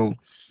you know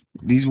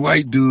these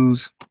white dudes,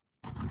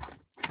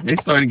 they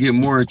starting to get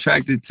more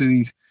attracted to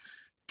these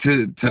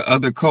to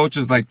other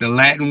cultures like the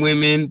Latin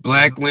women,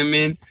 black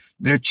women.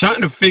 They're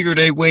trying to figure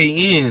their way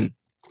in.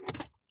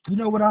 You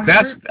know what I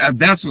heard?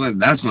 That's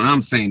what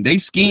I'm saying. They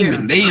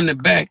scheming. Yeah. They in the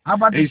back.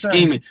 They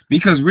scheming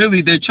because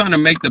really they're trying to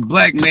make the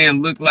black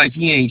man look like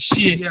he ain't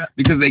shit. Yeah.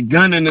 Because they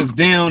gunning us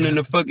down in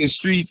the fucking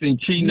streets and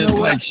treating us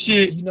like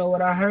shit. You know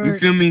what I heard? You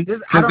feel me?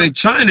 Because they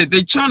trying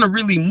to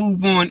really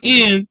move on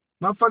in.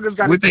 Motherfuckers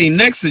got with their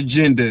next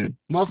agenda.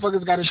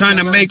 Motherfuckers got trying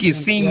to make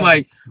it seem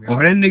like, oh,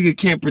 that nigga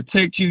can't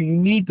protect you. You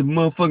need to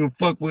motherfucking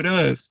fuck with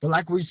us. But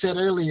like we said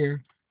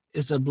earlier.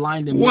 It's a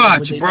blinding.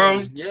 Watch,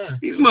 bro. Yeah.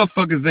 These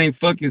motherfuckers ain't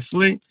fucking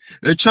slick.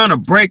 They're trying to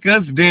break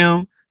us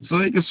down so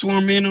they can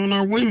swarm in on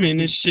our women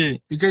and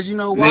shit. Because you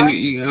know why?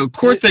 Of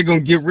course they're gonna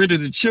get rid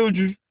of the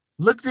children.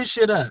 Look this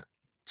shit up.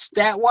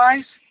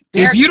 Stat-wise,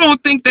 if you don't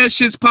think that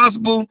shit's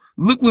possible,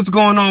 look what's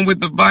going on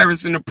with the virus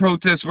and the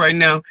protests right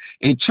now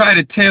and try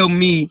to tell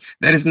me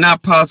that it's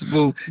not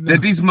possible, that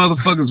these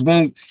motherfuckers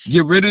won't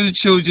get rid of the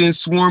children,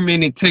 swarm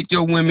in and take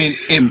your women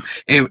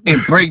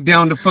and break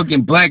down the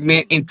fucking black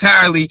man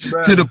entirely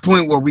to the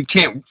point where we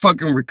can't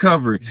fucking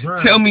recover.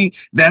 Tell me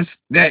that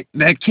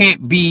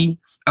can't be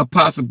a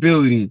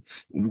possibility.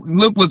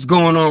 Look what's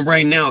going on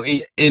right now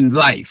in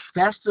life.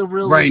 That's the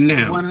Right realest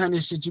now,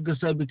 100 shit you could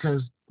say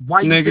because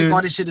why you think all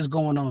nigga. this shit is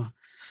going on?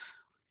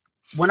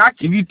 When I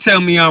If you tell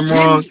me I'm 10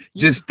 wrong,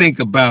 just think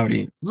about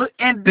it. look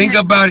and Think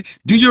then about it.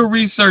 Do your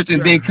research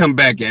and then yeah. come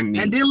back at And me.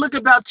 then look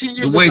about 10 The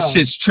years way ago.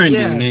 shit's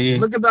trending, Yeah, nigga.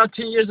 look about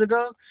 10 years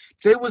ago.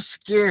 They was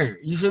scared.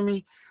 You feel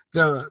me?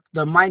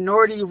 The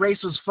minority race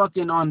was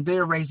fucking on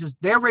their races.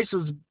 Their race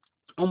was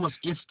almost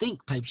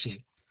instinct type shit.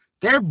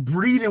 They're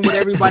breeding with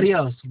everybody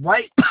else.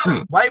 White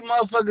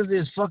motherfuckers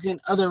is fucking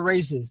other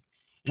races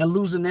and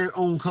losing their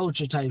own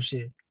culture type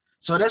shit.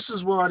 So this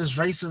is where all this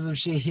racism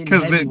shit hitting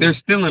Because heavy they're with.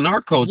 still in our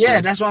Yeah,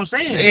 culture. that's what I'm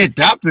saying. They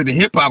adopted the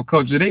hip hop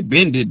culture. They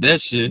been did that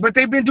shit. But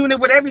they've been doing it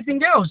with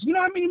everything else. You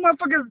know how many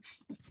motherfuckers?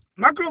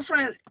 My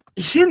girlfriend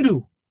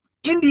Hindu,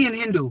 Indian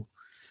Hindu.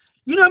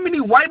 You know how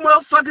many white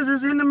motherfuckers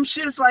is in them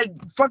shits like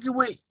fucking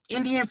with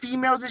Indian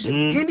females and shit.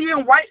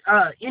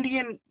 Mm.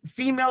 Indian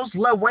females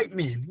love white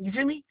men. You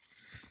feel me?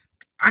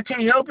 I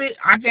can't help it.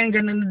 I can't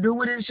get nothing to do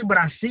with it and shit, but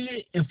I see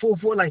it in full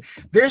force. Like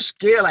they're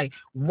scared. Like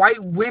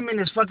white women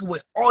is fucking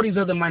with all these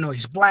other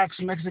minorities, blacks,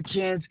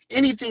 Mexicans,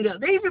 anything else.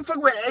 They even fuck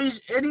with Asian,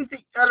 anything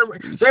other.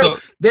 So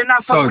They're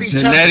not fucking so with each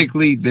other.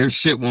 genetically, their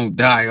shit won't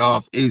die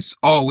off. It's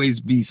always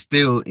be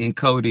still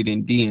encoded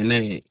in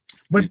DNA.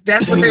 But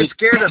that's what they're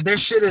scared of. Their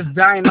shit is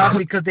dying off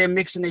because they're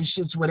mixing their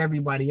shits with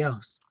everybody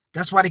else.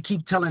 That's why they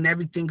keep telling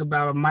everything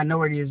about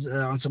minorities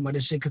on some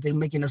other shit because they're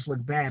making us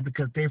look bad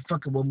because they're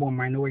fucking with more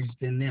minorities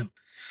than them.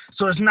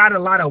 So it's not a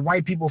lot of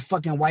white people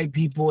fucking white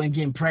people and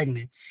getting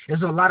pregnant.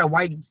 It's a lot of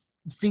white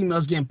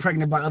females getting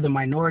pregnant by other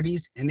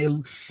minorities, and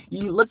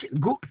you look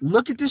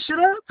at this shit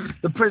up.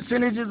 The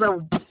percentages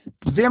of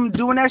them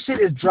doing that shit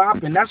is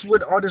dropping. That's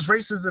what all this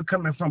racism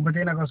coming from. But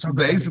they're not gonna talk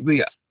about it.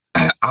 Basically,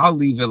 I'll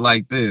leave it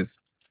like this.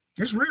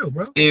 It's real,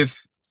 bro. If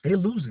They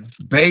losing.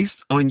 based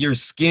on your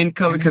skin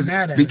color, And they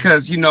mad at us.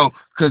 because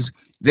because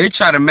they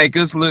try to make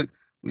us look,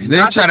 And they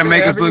not to try to say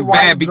make us every look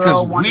bad white because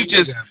girl want a we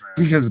just nigga,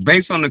 bro. because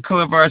based on the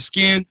color of our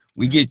skin,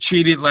 we get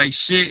treated like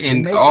shit They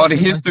and make all us the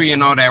look like history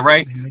and that. all that,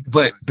 right? They make us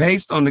But look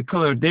based on the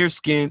color of their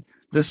skin,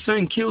 the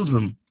sun kills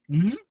them.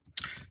 like.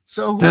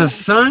 So The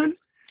who sun,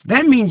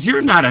 that means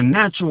you're not a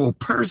natural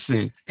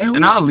person, and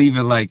and who I'll leave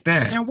it like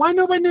that. and why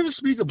nobody never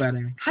speak about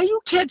it? How you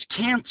catch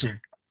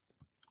cancer?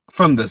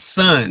 From the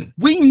sun.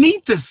 We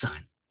need the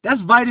sun. That's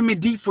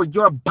vitamin D for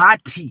your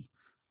body.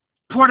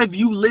 Part of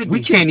you We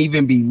living. can't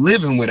even be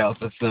living without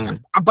the sun.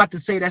 I'm about to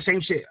say that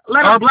same shit.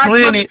 Let a Our black mother,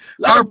 planet,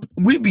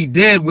 we be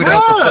dead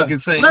without the bruh,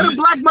 fucking sun. let a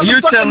black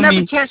You're motherfucker telling never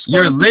me catch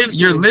photosynthesis,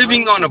 you're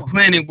living bro. on a Come on.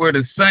 planet where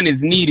the sun is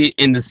needed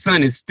and the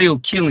sun is still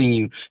killing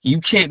you.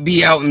 You can't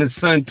be out in the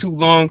sun too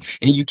long,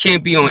 and you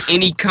can't be on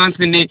any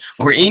continent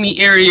or any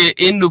area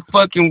in the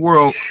fucking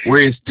world where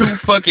it's too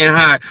fucking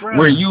hot,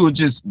 where Bruh. you will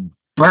just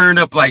burn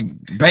up like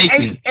Hey,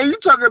 bacon. and you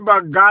talking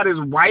about God is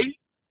white?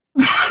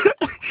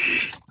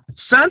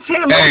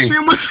 Suntan Hey,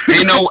 lotion was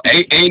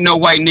ain't no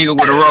white nigga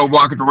with a robe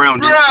walking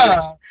around this bitch.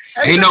 bruh.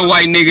 Hey, Ain't no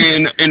white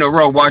nigga in a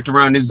row walked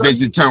around this so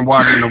bitch and turned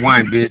water into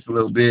wine, bitch,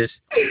 little bitch.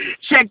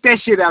 check that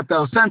shit out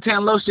though.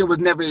 Suntan lotion was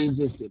never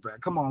existed, bro.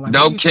 Come on, like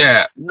No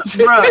cap. no,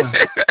 bro.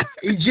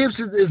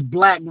 Egyptians is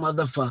black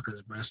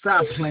motherfuckers, bro.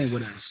 Stop playing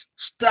with us.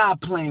 Stop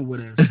playing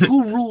with us.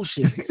 Who rules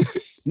shit?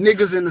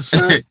 Niggas in the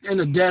sun, in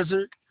the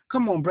desert.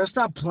 Come on, bro.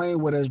 Stop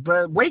playing with us,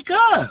 bro. Wake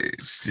up.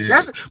 Shit.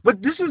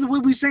 But this is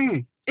what we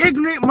saying.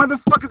 Ignorant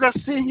motherfuckers that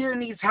sit here in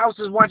these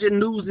houses watching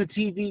news and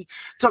TV,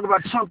 talk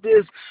about Trump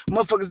this,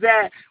 motherfuckers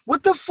that.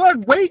 What the fuck?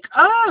 Wake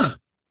up.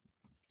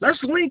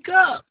 Let's link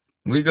up.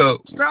 We go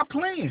Stop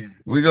playing.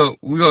 we go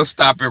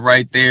stop it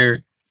right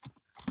there.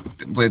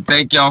 But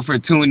thank y'all for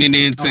tuning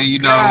in to Oh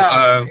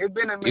God, it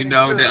been a you minute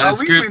know too. the Oh,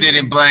 we've been unscripted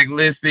and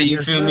blacklisted, you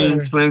yes, feel me?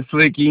 sir. Slim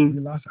Slicky, We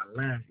lost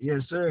our laugh.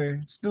 Yes,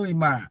 sir. Stewie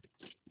Mind.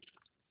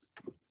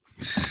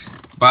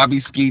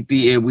 Bobby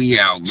Skeety, and we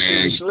out,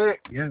 man. Stewie Slick.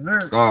 Yes,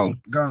 sir. Go.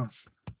 Gone.